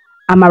leaving,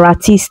 Amara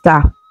teased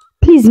her.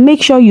 "Please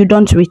make sure you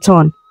don't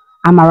return,"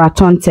 Amara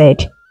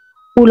taunted.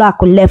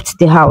 Uloaku left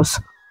the house,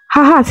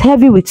 her heart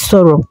heavy with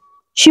sorrow.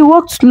 She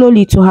walked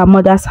slowly to her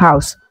mother's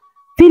house,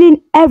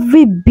 feeling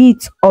every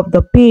bit of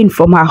the pain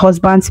from her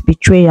husband's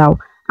betrayal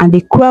and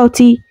the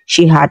cruelty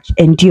she had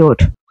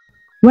endured.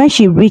 When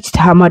she reached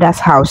her mother's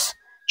house,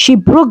 she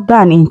broke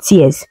down in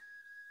tears.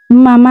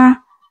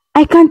 "Mama,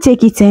 I can't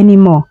take it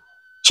anymore.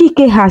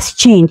 Chike has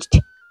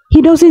changed.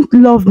 He doesn't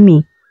love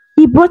me.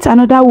 He brought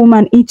another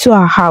woman into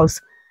our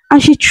house,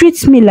 and she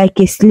treats me like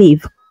a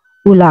slave,"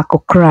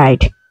 Uloaku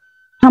cried.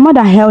 Her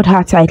mother held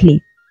her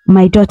tightly.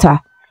 "My daughter,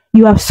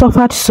 you have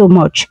suffered so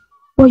much,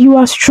 but you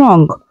are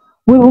strong.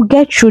 We will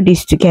get through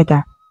this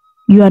together.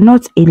 You are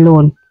not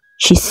alone,"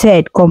 she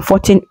said,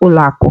 comforting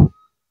Uloaku.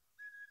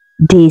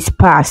 Days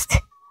passed,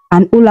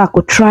 and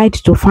Uloaku tried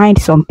to find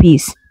some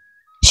peace.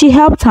 She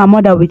helped her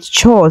mother with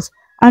chores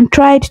and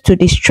tried to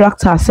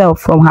distract herself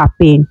from her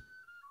pain.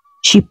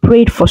 She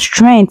prayed for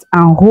strength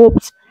and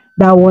hoped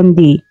that one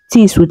day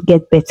things would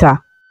get better.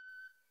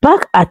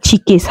 Back at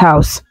Chike's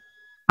house,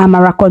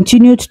 Amara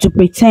continued to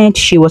pretend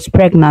she was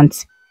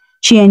pregnant.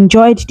 She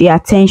enjoyed the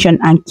attention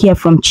and care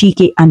from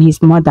Chike and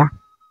his mother.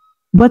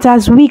 But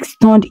as weeks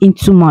turned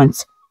into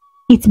months,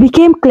 it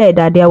became clear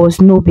that there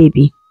was no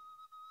baby.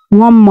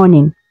 One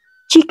morning,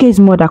 Chike's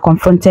mother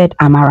confronted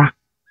Amara.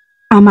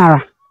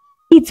 "Amara,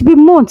 it's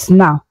been months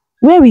now.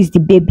 Where is the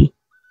baby?"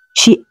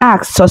 she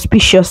asked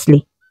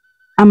suspiciously.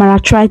 Amara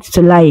tried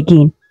to lie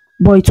again,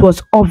 but it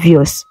was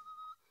obvious.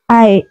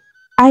 I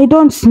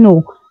don't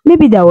know.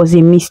 Maybe there was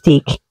a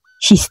mistake,"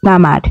 she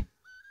stammered.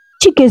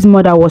 Chike's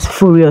mother was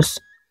furious.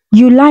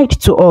 "You lied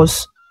to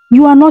us.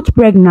 You are not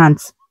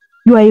pregnant.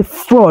 You are a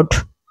fraud,"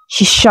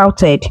 she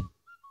shouted.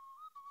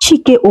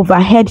 Chike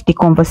overheard the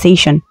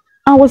conversation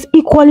and was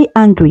equally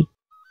angry.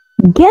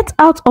 "Get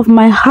out of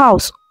my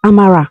house,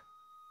 Amara.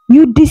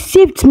 You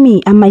deceived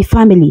me and my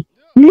family.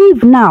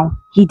 Leave now,"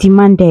 he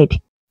demanded.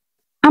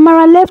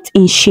 Amara left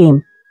in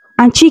shame,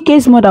 and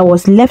Chike's mother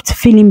was left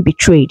feeling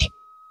betrayed.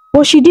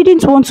 But she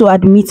didn't want to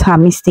admit her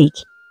mistake.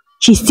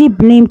 She still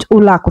blamed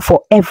Uloaku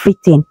for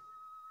everything.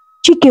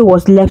 Chike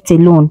was left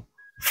alone,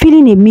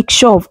 feeling a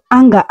mixture of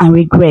anger and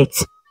regret.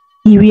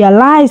 He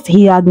realized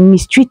he had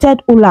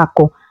mistreated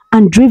Uloaku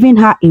and driven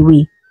her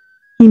away.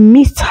 He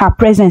missed her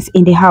presence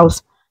in the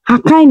house, her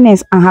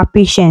kindness and her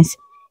patience.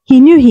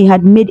 He knew he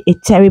had made a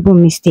terrible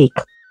mistake.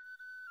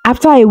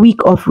 After a week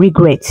of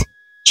regret,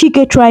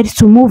 Chike tried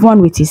to move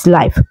on with his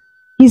life.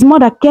 His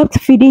mother kept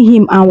feeding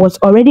him and was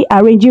already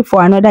arranging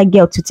for another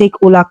girl to take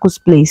Uloaku's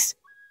place.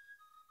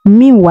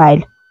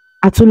 Meanwhile,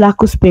 at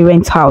Uloaku's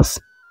parents' house,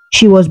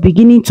 she was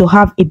beginning to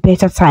have a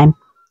better time.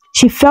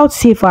 She felt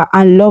safer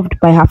and loved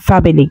by her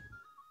family.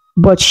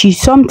 But she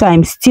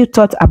sometimes still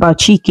thought about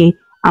Chike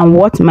and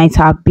what might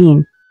have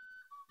been.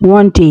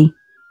 One day,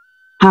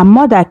 her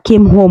mother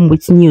came home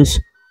with news.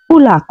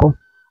 "Uloaku,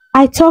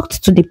 I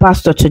talked to the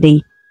pastor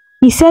today.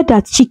 He said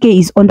that Chike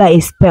is under a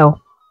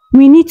spell.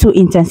 We need to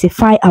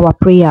intensify our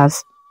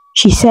prayers,"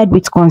 she said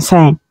with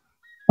concern.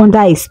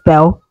 "Under a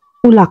spell?"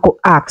 Uloaku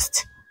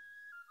asked.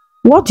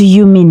 "What do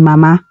you mean,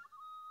 Mama?"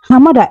 Her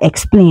mother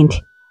explained.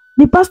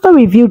 "The pastor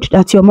revealed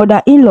that your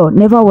mother-in-law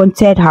never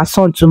wanted her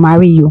son to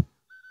marry you.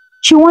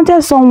 She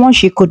wanted someone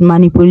she could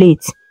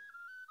manipulate.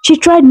 She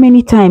tried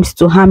many times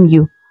to harm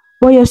you,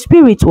 but your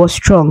spirit was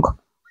strong.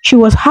 She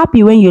was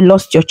happy when you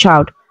lost your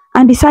child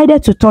and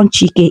decided to turn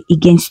Chike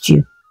against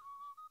you."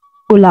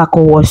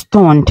 Uloaku was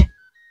stunned.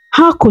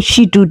 How could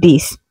she do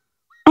this?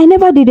 "I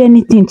never did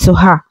anything to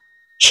her,"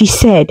 she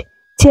said,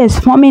 tears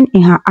forming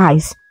in her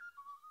eyes.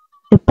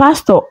 The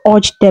pastor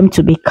urged them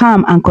to be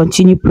calm and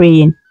continue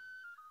praying.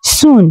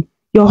 "Soon,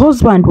 your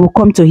husband will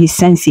come to his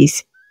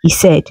senses," he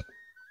said.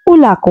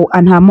 Uloaku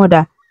and her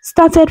mother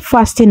started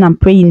fasting and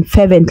praying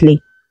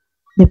fervently.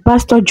 The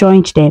pastor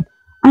joined them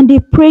and they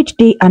prayed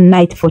day and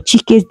night for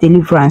Chike's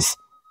deliverance.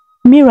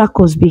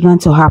 Miracles began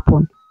to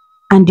happen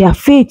and their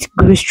faith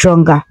grew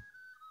stronger.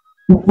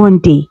 One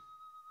day,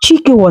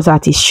 Chike was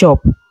at his shop,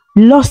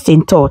 lost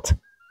in thought.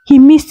 He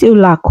missed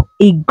Uloaku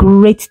a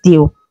great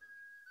deal.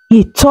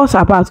 He thought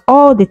about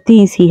all the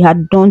things he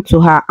had done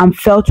to her and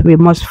felt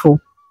remorseful.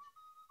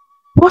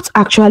 "What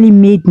actually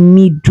made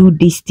me do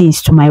these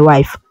things to my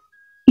wife?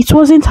 It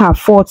wasn't her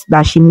fault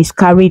that she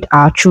miscarried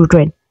our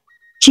children,"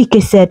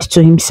 Chike said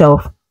to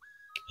himself.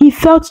 He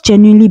felt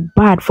genuinely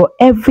bad for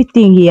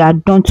everything he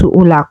had done to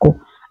Uloaku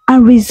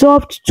and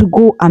resolved to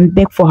go and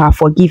beg for her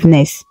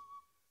forgiveness.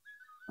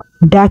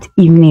 That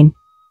evening,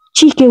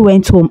 Chike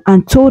went home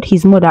and told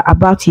his mother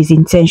about his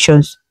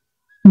intentions.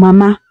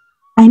 "Mama,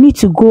 I need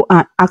to go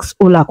and ask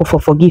Uloaku for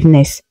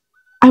forgiveness.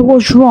 I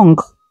was wrong,"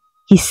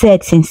 he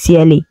said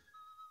sincerely.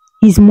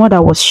 His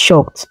mother was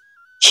shocked.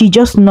 She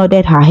just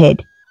nodded her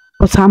head,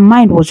 but her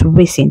mind was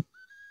racing.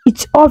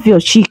 "It's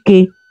obvious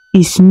Chike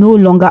is no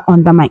longer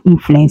under my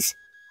influence.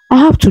 I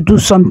have to do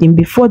something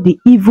before the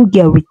evil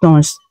girl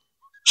returns,"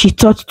 she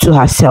thought to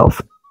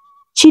herself.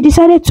 She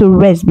decided to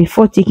rest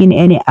before taking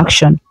any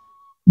action,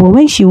 but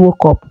when she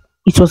woke up,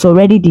 it was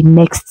already the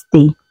next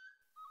day.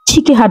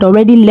 Chike had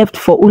already left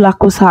for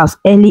Uloaku's house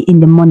early in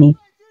the morning.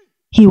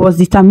 He was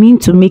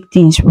determined to make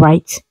things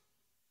right.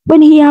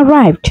 When he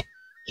arrived,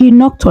 he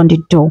knocked on the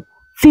door,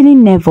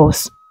 feeling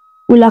nervous.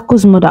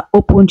 Uloaku's mother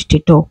opened the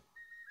door.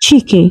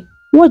 "Chike,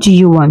 what do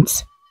you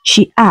want?"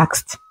 she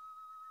asked.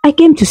 "I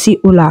came to see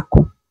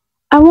Uloaku.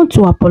 I want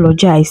to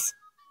apologize.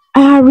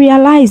 I have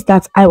realized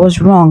that I was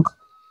wrong,"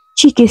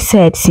 Chike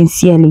said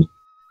sincerely.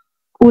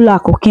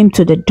 Uloaku came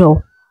to the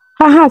door,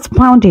 her heart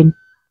pounding.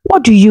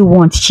 "What do you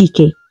want,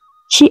 Chike?"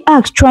 she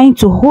asked, trying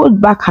to hold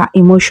back her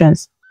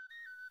emotions.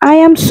 I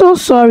am so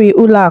sorry,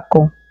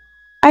 Uloaku.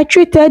 I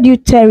treated you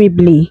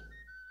terribly.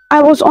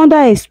 I was under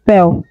a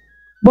spell,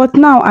 but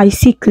now I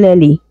see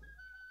clearly.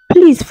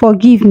 Please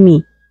forgive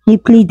me, he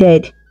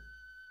pleaded.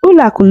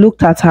 Uloaku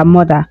looked at her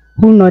mother,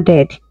 who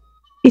nodded.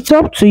 It's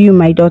up to you,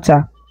 my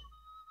daughter.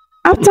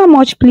 After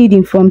much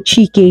pleading from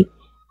Chike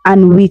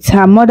and with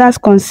her mother's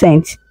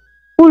consent,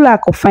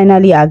 Uloaku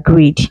finally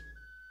agreed.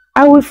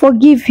 I will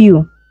forgive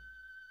you,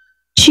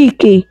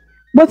 Chike,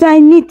 but I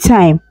need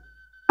time.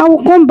 I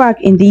will come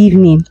back in the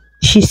evening,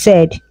 she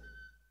said.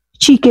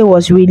 Chike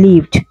was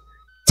relieved.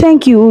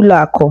 Thank you,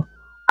 Uloaku.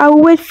 I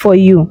will wait for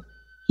you,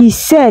 he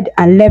said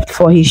and left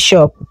for his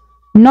shop,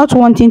 not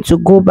wanting to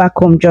go back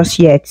home just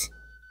yet.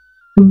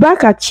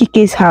 Back at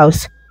Chike's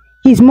house,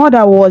 his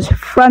mother was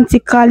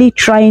frantically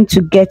trying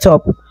to get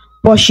up,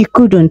 but she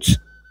couldn't.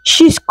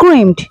 She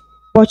screamed,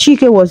 but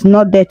Chike was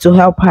not there to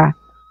help her.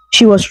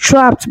 She was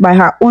trapped by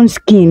her own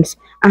schemes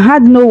and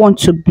had no one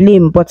to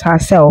blame but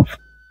herself.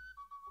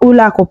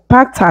 Uloaku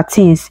packed her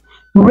things,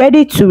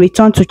 ready to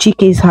return to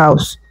Chike's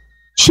house.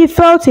 She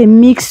felt a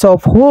mix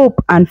of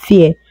hope and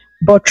fear,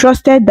 but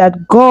trusted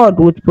that God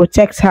would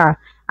protect her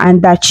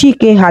and that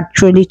Chike had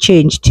truly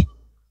changed.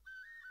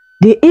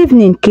 The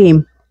evening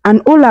came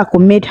and Uloaku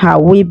made her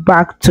way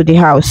back to the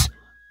house,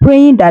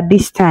 praying that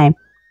this time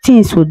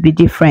things would be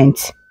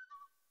different.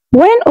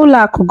 When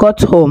Uloaku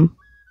got home,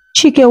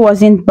 Chike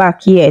wasn't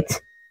back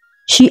yet.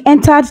 She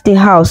entered the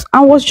house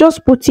and was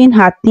just putting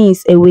her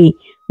things away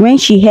when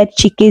she heard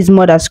Chike's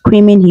mother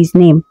screaming his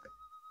name.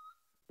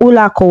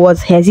 Uloaku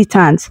was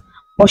hesitant,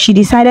 but she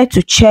decided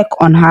to check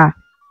on her.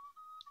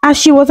 As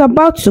she was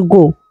about to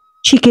go,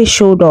 Chike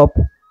showed up,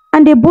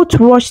 and they both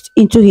rushed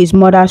into his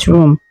mother's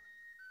room.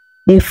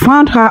 They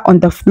found her on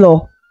the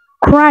floor,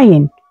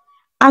 crying.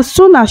 As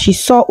soon as she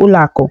saw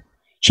Uloaku,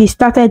 she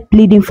started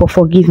pleading for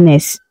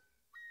forgiveness.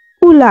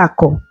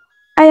 Uloaku,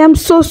 I am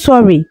so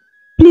sorry.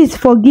 Please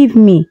forgive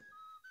me.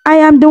 I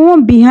am the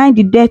one behind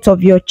the death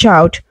of your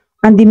child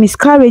and the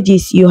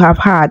miscarriages you have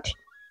had,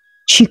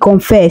 she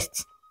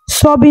confessed,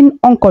 sobbing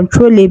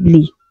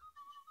uncontrollably.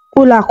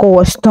 Uloaku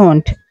was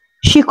stunned.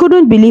 She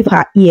couldn't believe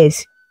her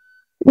ears.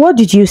 What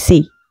did you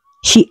say?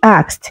 She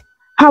asked,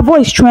 her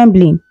voice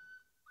trembling.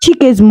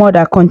 Chike's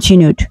mother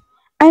continued,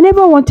 I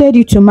never wanted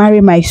you to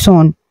marry my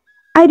son.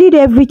 I did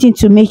everything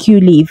to make you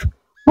leave,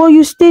 but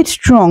you stayed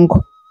strong.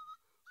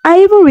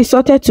 I even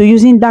resorted to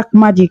using dark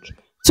magic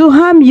to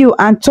harm you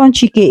and turn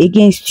Chike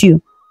against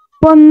you.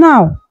 But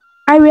now,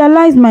 I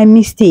realize my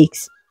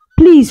mistakes.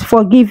 Please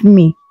forgive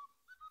me.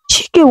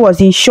 Chike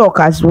was in shock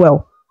as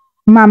well.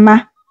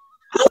 Mama,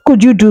 how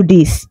could you do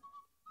this?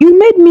 You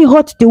made me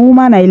hurt the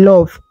woman I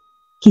love,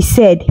 he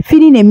said,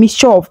 feeling a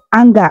mixture of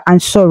anger and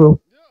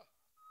sorrow.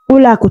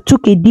 Uloaku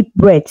took a deep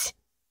breath.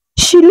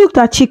 She looked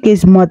at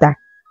Chike's mother,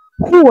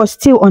 who was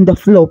still on the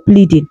floor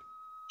pleading.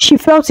 She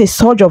felt a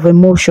surge of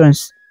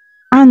emotions,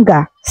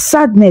 anger,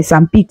 sadness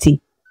and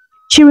pity.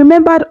 She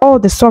remembered all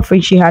the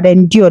suffering she had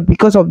endured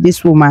because of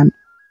this woman.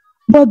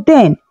 But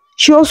then,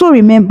 she also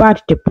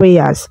remembered the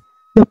prayers,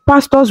 the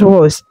pastor's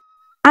words,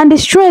 and the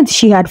strength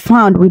she had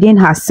found within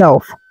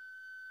herself.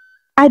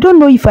 I don't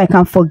know if I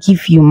can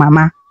forgive you,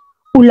 Mama,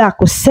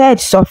 Uloaku said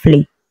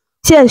softly,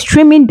 tears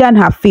streaming down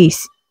her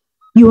face.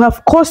 You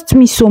have caused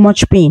me so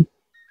much pain,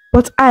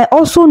 but I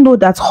also know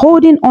that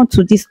holding on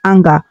to this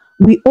anger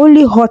will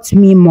only hurt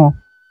me more.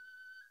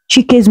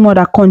 Chike's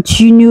mother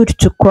continued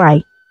to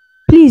cry.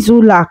 Please,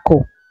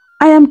 Uloaku,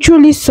 I am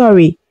truly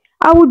sorry.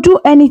 I will do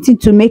anything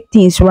to make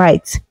things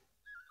right.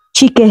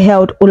 Chike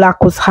held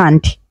Uloaku's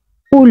hand.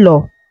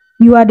 Ulo,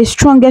 you are the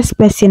strongest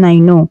person I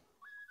know.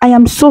 I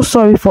am so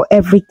sorry for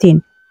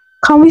everything.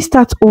 Can we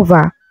start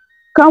over?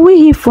 Can we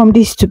heal from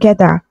this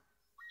together?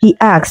 He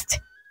asked,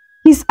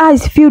 his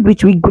eyes filled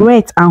with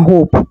regret and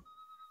hope.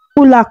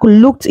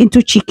 Uloaku looked into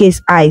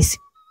Chike's eyes.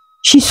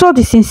 She saw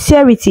the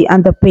sincerity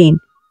and the pain.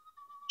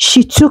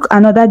 She took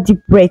another deep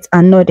breath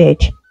and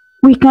nodded.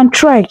 We can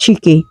try,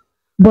 Chike,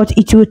 but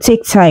it will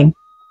take time.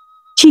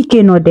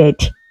 Chike nodded.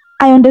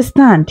 I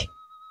understand.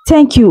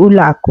 Thank you,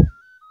 Uloaku.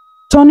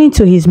 Turning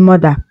to his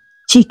mother,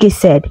 Chike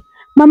said,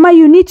 Mama,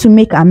 you need to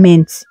make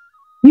amends.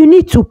 You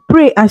need to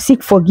pray and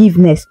seek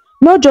forgiveness,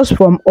 not just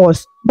from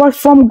us, but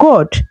from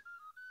God.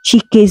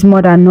 Chike's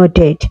mother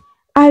nodded.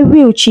 I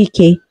will,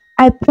 Chike.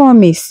 I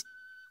promise.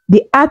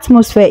 The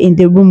atmosphere in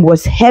the room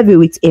was heavy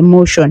with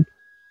emotion,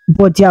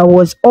 but there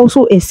was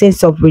also a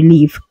sense of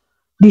relief.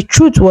 The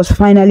truth was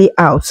finally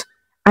out,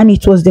 and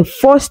it was the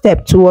first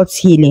step towards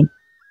healing.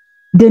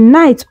 The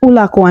night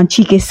Uloaku and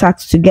Chike sat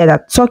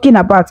together talking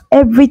about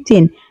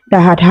everything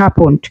that had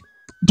happened,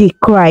 they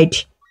cried,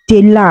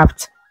 they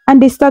laughed,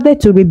 and they started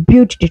to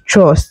rebuild the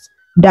trust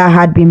that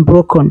had been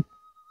broken.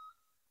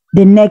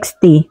 The next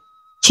day,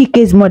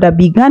 Chike's mother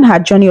began her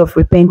journey of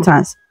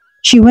repentance.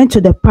 She went to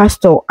the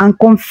pastor and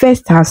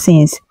confessed her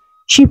sins.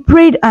 She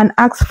prayed and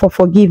asked for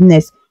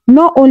forgiveness,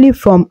 not only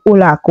from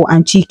Uloaku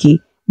and Chike,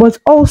 but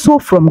also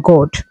from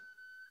God.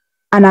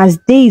 And as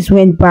days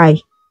went by,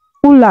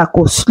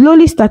 Uloaku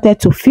slowly started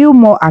to feel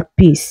more at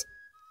peace.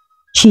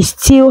 She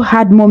still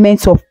had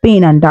moments of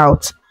pain and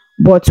doubt,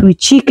 but with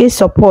Chike's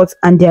support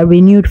and their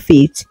renewed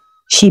faith,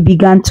 she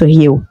began to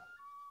heal.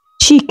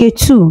 Chike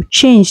too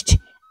changed.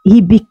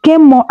 He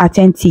became more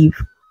attentive,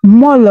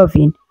 more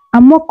loving,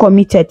 and more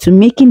committed to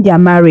making their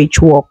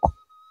marriage work.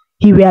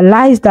 He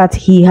realized that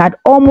he had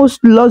almost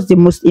lost the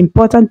most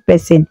important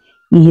person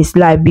in his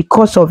life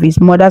because of his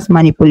mother's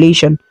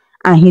manipulation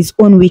and his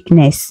own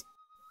weakness.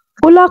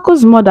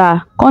 Uloaku's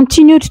mother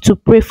continued to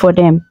pray for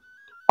them,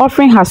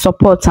 offering her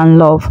support and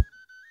love.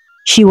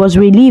 She was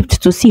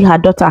relieved to see her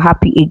daughter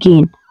happy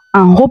again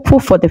and hopeful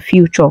for the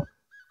future.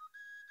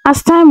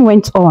 As time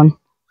went on,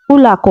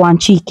 Uloaku and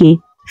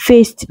Chike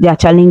faced their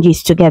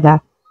challenges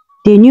together.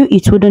 They knew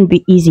it wouldn't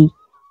be easy,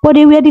 but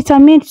they were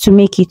determined to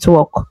make it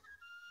work.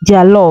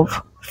 Their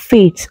love,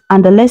 faith,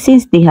 and the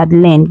lessons they had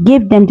learned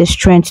gave them the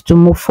strength to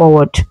move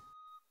forward.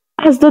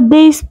 As the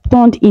days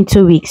turned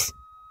into weeks,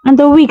 and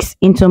the weeks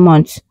into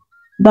months,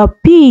 the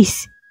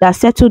peace that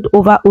settled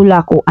over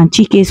Uloaku and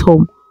Chike's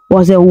home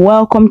was a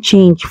welcome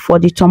change for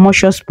the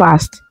tumultuous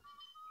past.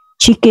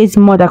 Chike's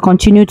mother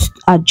continued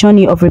her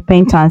journey of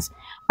repentance,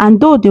 and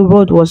though the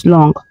road was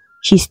long,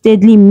 she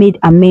steadily made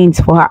amends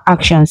for her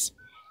actions.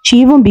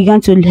 She even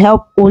began to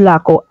help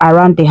Uloaku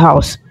around the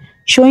house,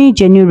 showing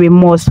genuine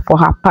remorse for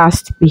her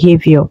past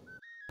behavior.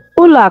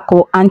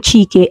 Uloaku and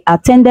Chike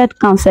attended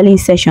counseling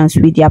sessions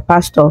with their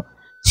pastor,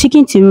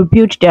 seeking to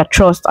rebuild their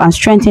trust and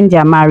strengthen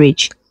their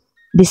marriage.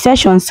 The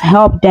sessions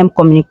helped them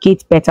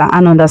communicate better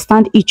and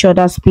understand each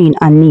other's pain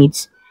and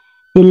needs.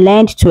 They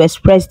learned to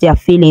express their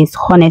feelings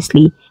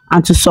honestly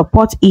and to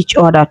support each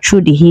other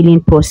through the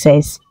healing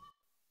process.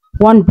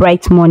 One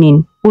bright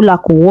morning,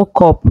 Uloaku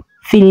woke up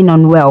feeling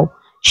unwell.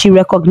 She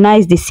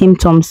recognized the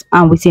symptoms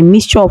and with a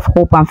mixture of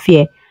hope and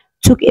fear,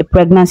 took a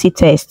pregnancy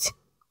test.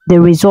 The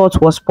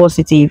result was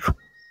positive.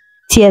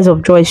 Tears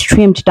of joy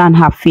streamed down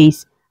her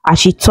face as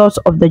she thought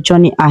of the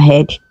journey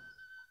ahead.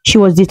 She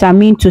was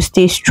determined to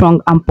stay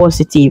strong and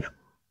positive,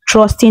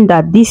 trusting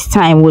that this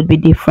time would be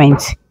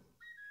different.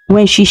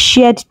 When she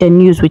shared the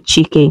news with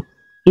Chike,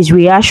 his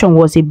reaction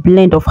was a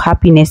blend of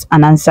happiness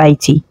and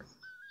anxiety.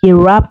 He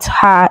wrapped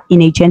her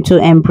in a gentle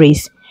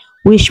embrace,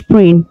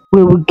 whispering,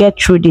 "We will get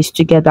through this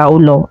together,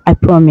 Ulo, I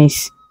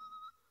promise."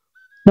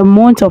 The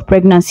months of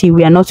pregnancy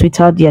were not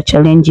without their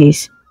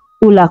challenges.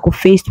 Uloaku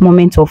faced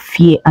moments of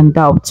fear and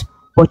doubt,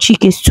 but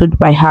Chike stood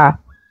by her,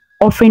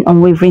 offering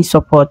unwavering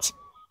support.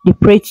 They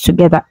prayed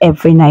together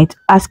every night,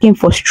 asking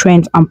for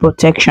strength and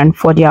protection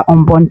for their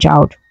unborn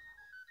child.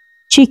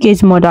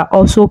 Chike's mother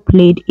also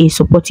played a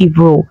supportive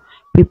role,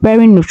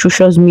 preparing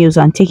nutritious meals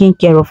and taking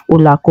care of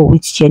Uloaku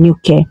with genuine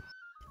care.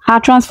 Her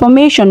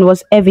transformation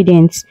was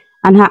evident,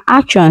 and her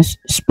actions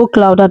spoke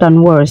louder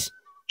than words.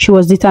 She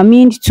was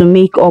determined to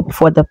make up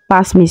for the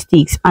past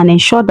mistakes and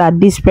ensure that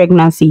this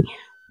pregnancy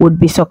would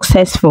be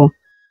successful.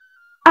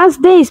 As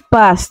days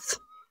passed,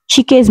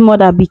 Chike's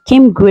mother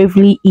became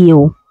gravely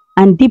ill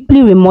and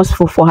deeply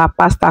remorseful for her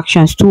past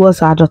actions towards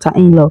her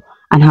daughter-in-law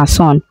and her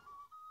son.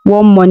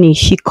 One morning,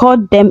 she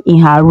called them in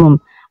her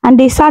room and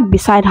they sat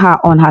beside her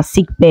on her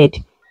sick bed,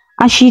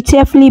 and she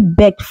tearfully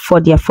begged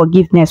for their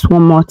forgiveness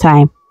one more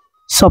time.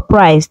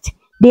 Surprised,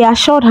 they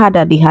assured her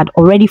that they had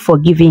already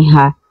forgiven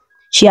her.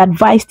 She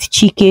advised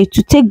Chike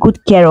to take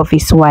good care of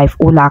his wife,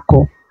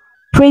 Uloaku,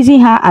 praising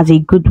her as a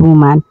good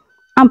woman,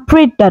 and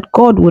prayed that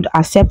God would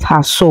accept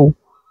her soul.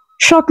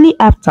 Shortly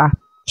after,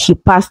 she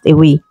passed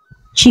away.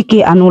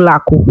 Chike and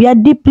Uloaku were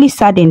deeply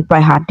saddened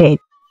by her death.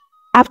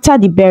 After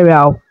the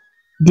burial,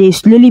 they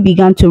slowly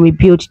began to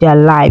rebuild their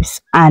lives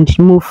and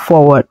move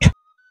forward.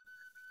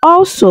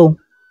 Also,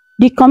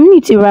 the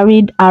community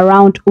rallied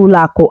around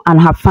Uloaku and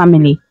her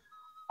family,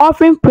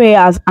 offering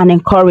prayers and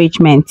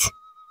encouragement.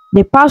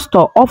 The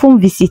pastor often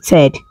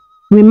visited,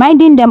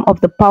 reminding them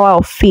of the power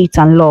of faith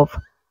and love.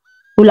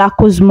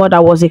 Uloaku's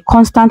mother was a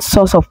constant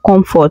source of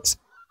comfort.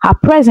 Her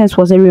presence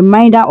was a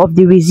reminder of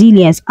the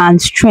resilience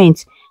and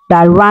strength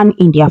that ran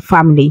in their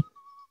family.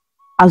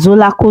 As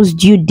Uloaku's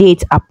due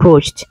date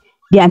approached,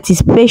 the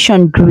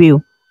anticipation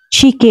grew.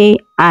 Chike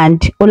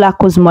and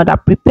Uloaku's mother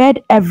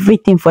prepared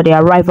everything for the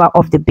arrival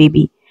of the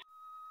baby.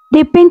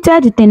 They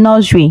painted the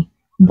nursery,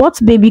 bought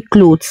baby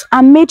clothes,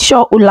 and made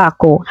sure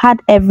Uloaku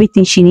had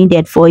everything she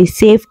needed for a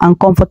safe and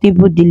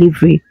comfortable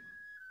delivery.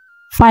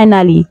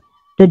 Finally,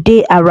 the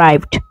day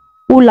arrived.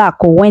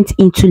 Uloaku went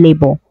into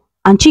labor,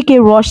 and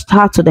Chike rushed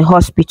her to the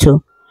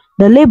hospital.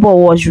 The labor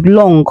was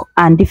long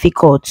and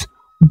difficult,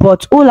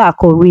 but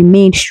Uloaku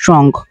remained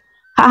strong,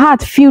 her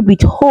heart filled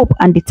with hope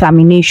and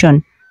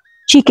determination.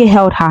 Chike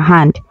held her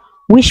hand,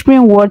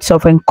 whispering words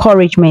of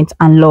encouragement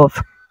and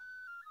love.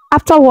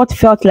 After what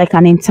felt like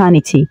an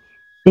eternity,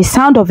 the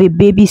sound of a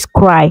baby's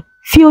cry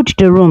filled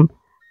the room.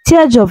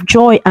 Tears of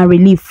joy and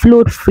relief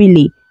flowed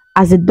freely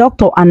as the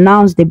doctor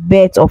announced the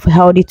birth of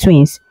healthy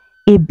twins,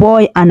 a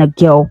boy and a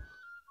girl.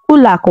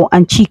 Uloaku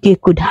and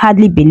Chike could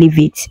hardly believe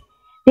it.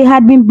 They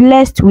had been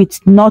blessed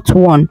with not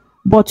one,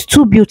 but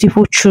two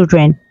beautiful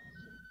children.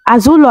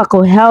 As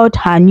Uloaku held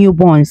her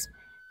newborns,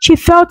 she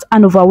felt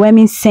an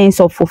overwhelming sense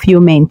of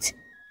fulfillment.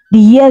 The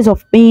years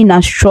of pain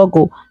and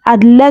struggle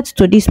had led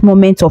to this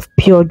moment of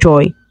pure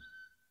joy.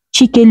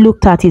 Chike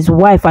looked at his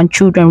wife and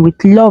children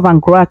with love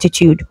and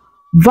gratitude,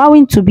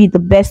 vowing to be the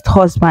best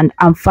husband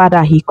and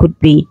father he could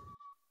be.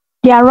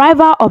 The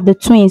arrival of the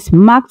twins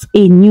marked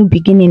a new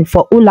beginning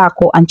for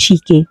Uloaku and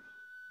Chike.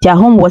 Their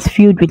home was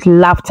filled with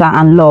laughter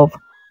and love,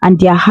 and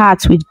their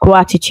hearts with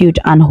gratitude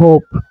and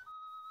hope.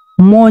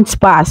 Months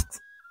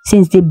passed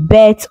since the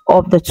birth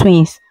of the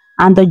twins,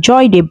 and the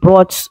joy they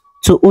brought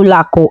to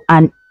Uloaku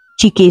and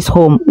Chike's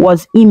home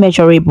was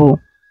immeasurable.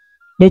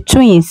 The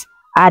twins,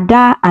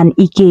 Ada and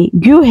Ike,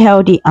 grew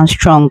healthy and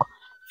strong,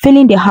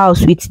 filling the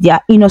house with their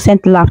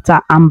innocent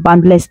laughter and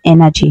boundless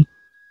energy.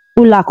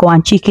 Uloaku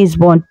and Chike's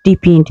bond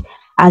deepened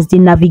as they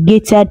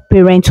navigated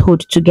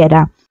parenthood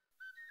together.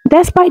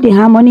 Despite the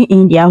harmony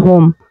in their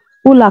home,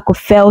 Uloaku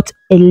felt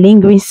a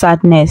lingering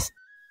sadness.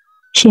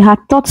 She had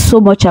thought so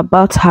much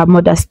about her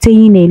mother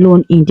staying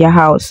alone in their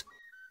house,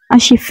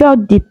 and she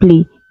felt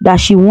deeply that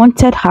she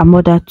wanted her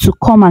mother to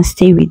come and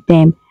stay with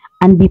them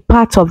and be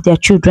part of their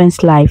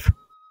children's life.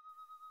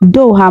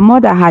 Though her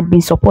mother had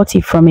been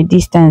supportive from a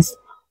distance,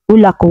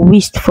 Uloaku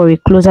wished for a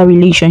closer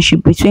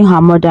relationship between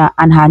her mother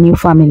and her new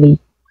family.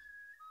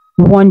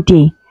 One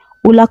day,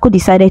 Uloaku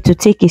decided to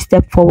take a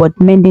step forward,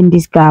 mending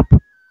this gap.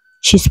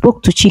 She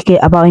spoke to Chike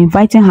about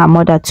inviting her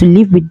mother to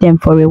live with them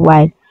for a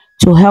while,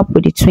 to help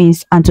with the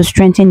twins and to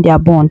strengthen their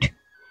bond.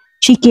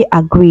 Chike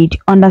agreed,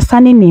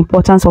 understanding the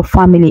importance of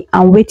family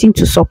and waiting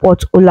to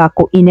support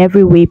Uloaku in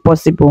every way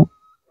possible.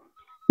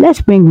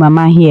 "Let's bring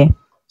Mama here,"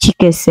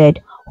 Chike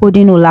said,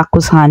 holding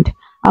Uloaku's hand.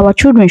 "Our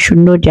children should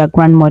know their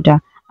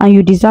grandmother, and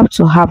you deserve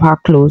to have her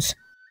close."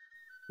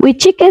 With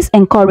Chike's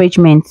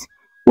encouragement,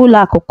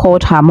 Uloaku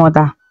called her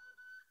mother.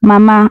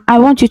 "Mama, I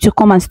want you to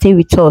come and stay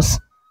with us,"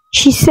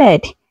 she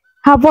said,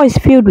 her voice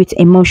filled with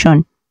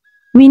emotion.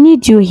 "We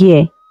need you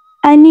here.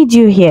 I need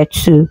you here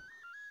too."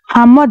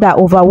 Her mother,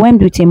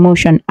 overwhelmed with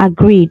emotion,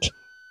 agreed.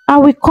 "I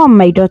will come,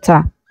 my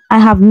daughter. I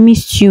have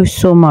missed you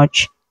so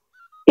much."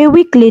 A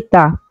week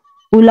later,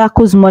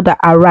 Uloaku's mother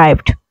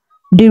arrived.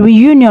 The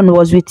reunion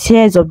was with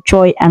tears of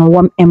joy and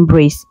warm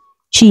embrace.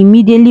 She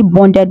immediately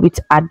bonded with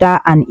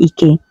Ada and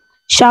Ike,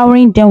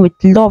 showering them with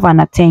love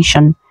and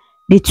attention.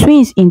 The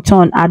twins in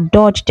turn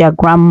adored their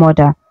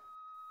grandmother,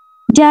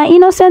 their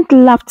innocent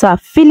laughter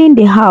filling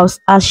the house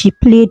as she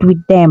played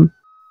with them.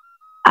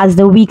 As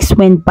the weeks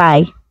went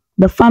by,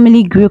 the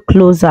family grew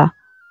closer.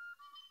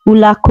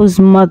 Uloaku's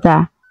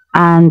mother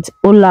and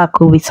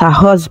Uloaku with her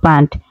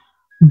husband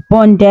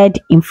bonded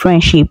in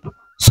friendship,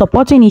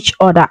 supporting each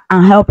other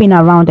and helping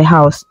around the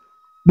house.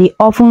 They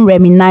often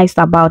reminisced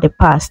about the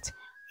past,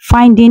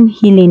 finding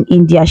healing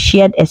in their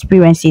shared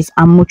experiences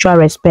and mutual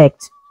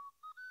respect.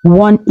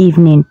 One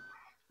evening,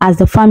 as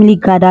the family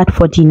gathered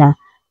for dinner,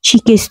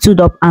 Chike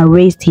stood up and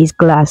raised his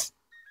glass.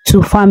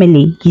 "To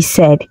family," he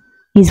said,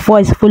 his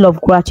voice full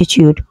of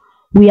gratitude.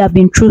 "We have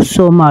been through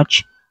so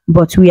much,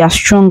 but we are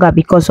stronger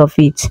because of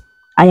it.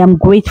 I am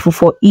grateful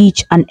for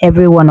each and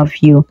every one of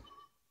you."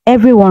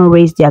 Everyone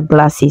raised their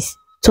glasses,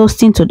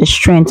 toasting to the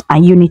strength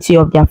and unity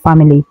of their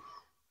family.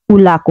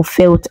 Uloaku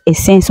felt a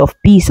sense of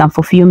peace and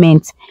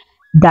fulfillment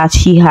that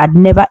she had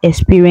never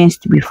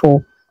experienced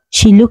before.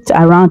 She looked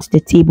around the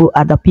table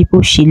at the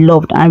people she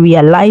loved and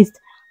realized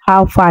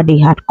how far they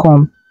had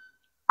come.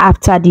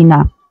 After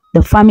dinner,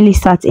 the family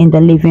sat in the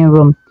living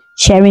room,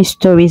 sharing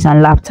stories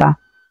and laughter.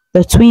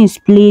 The twins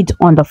played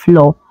on the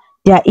floor,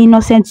 their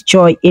innocent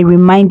joy a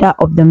reminder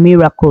of the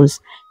miracles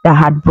that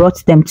had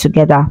brought them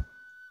together.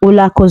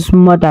 Uloaku's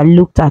mother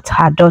looked at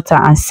her daughter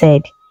and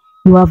said,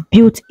 "You have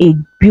built a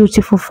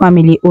beautiful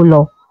family,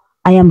 Ulo.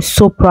 I am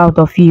so proud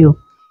of you."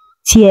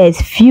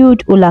 Tears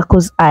filled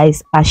Uloaku's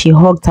eyes as she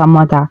hugged her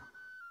mother.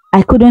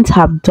 "I couldn't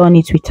have done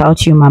it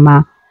without you,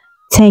 Mama.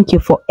 Thank you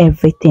for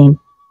everything."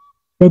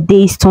 The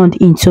days turned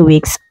into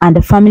weeks and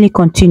the family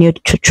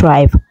continued to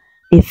thrive.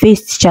 They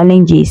faced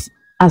challenges,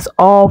 as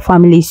all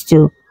families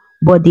do,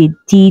 but they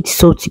did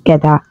so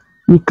together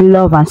with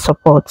love and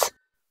support.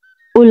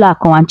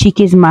 Uloaku and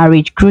Chike's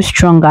marriage grew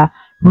stronger,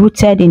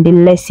 rooted in the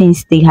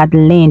lessons they had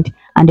learned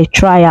and the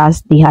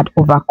trials they had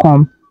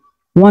overcome.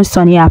 One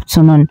sunny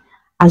afternoon,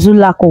 as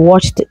Uloaku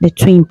watched the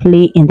twin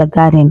play in the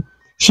garden,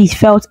 she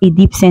felt a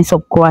deep sense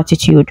of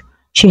gratitude.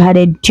 She had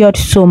endured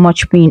so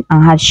much pain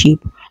and hardship,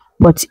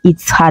 but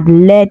it had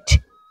led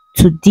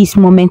to this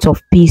moment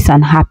of peace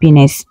and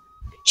happiness.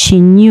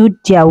 She knew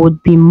there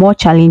would be more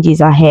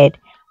challenges ahead,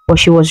 but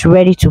she was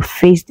ready to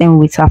face them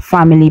with her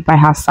family by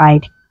her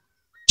side.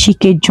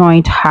 Chike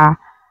joined her,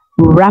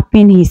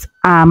 wrapping his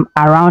arm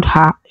around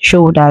her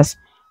shoulders.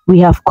 "We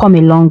have come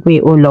a long way,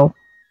 Olo,"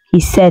 he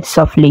said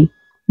softly.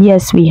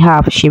 "Yes, we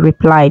have," she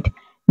replied,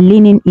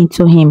 leaning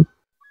into him,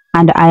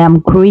 "and I am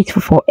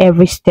grateful for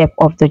every step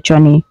of the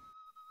journey."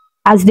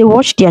 As they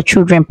watched their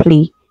children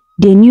play,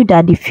 they knew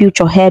that the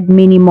future held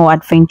many more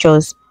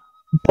adventures,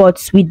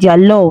 but with their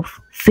love,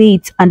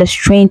 faith, and the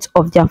strength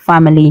of their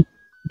family,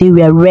 they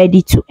were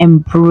ready to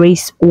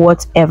embrace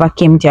whatever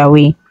came their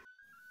way.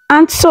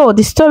 And so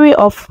the story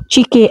of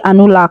Chike and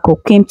Uloaku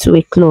came to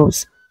a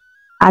close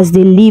as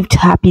they lived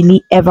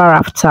happily ever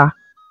after.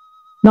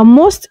 The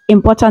most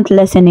important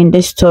lesson in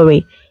this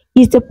story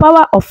is the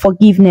power of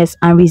forgiveness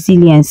and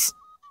resilience.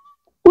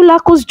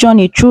 Uloaku's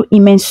journey through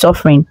immense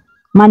suffering,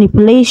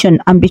 manipulation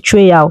and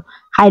betrayal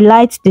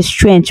highlights the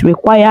strength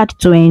required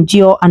to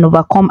endure and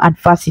overcome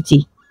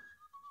adversity.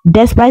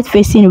 Despite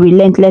facing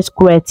relentless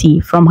cruelty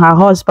from her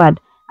husband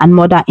and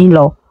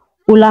mother-in-law,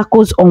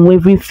 Uloaku's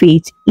unwavering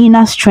faith,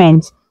 inner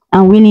strength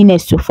and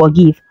willingness to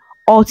forgive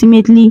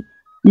ultimately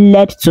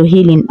led to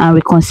healing and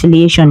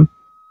reconciliation.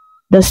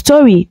 The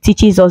story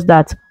teaches us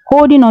that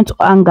holding on to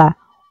anger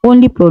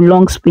only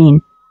prolongs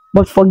pain,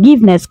 but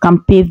forgiveness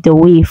can pave the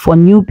way for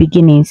new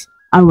beginnings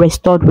and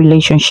restored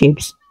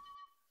relationships.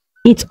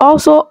 It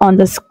also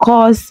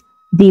underscores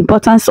the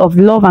importance of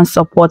love and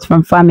support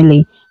from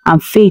family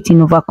and faith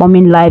in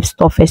overcoming life's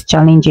toughest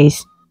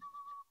challenges.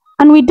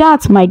 And with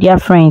that, my dear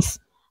friends,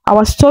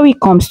 our story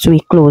comes to a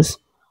close.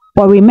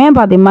 But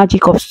remember, the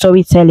magic of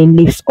storytelling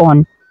lives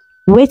on,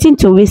 waiting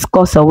to whisk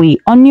us away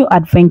on new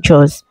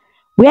adventures,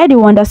 where the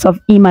wonders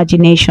of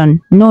imagination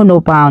know no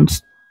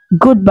bounds.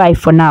 Goodbye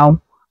for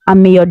now,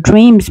 and may your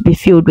dreams be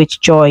filled with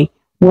joy,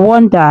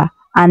 wonder,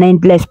 and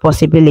endless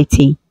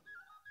possibility.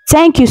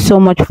 Thank you so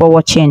much for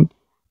watching.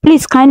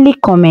 Please kindly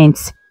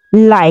comment,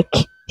 like,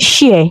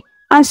 share,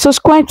 and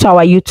subscribe to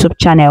our YouTube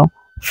channel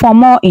for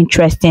more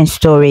interesting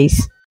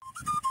stories.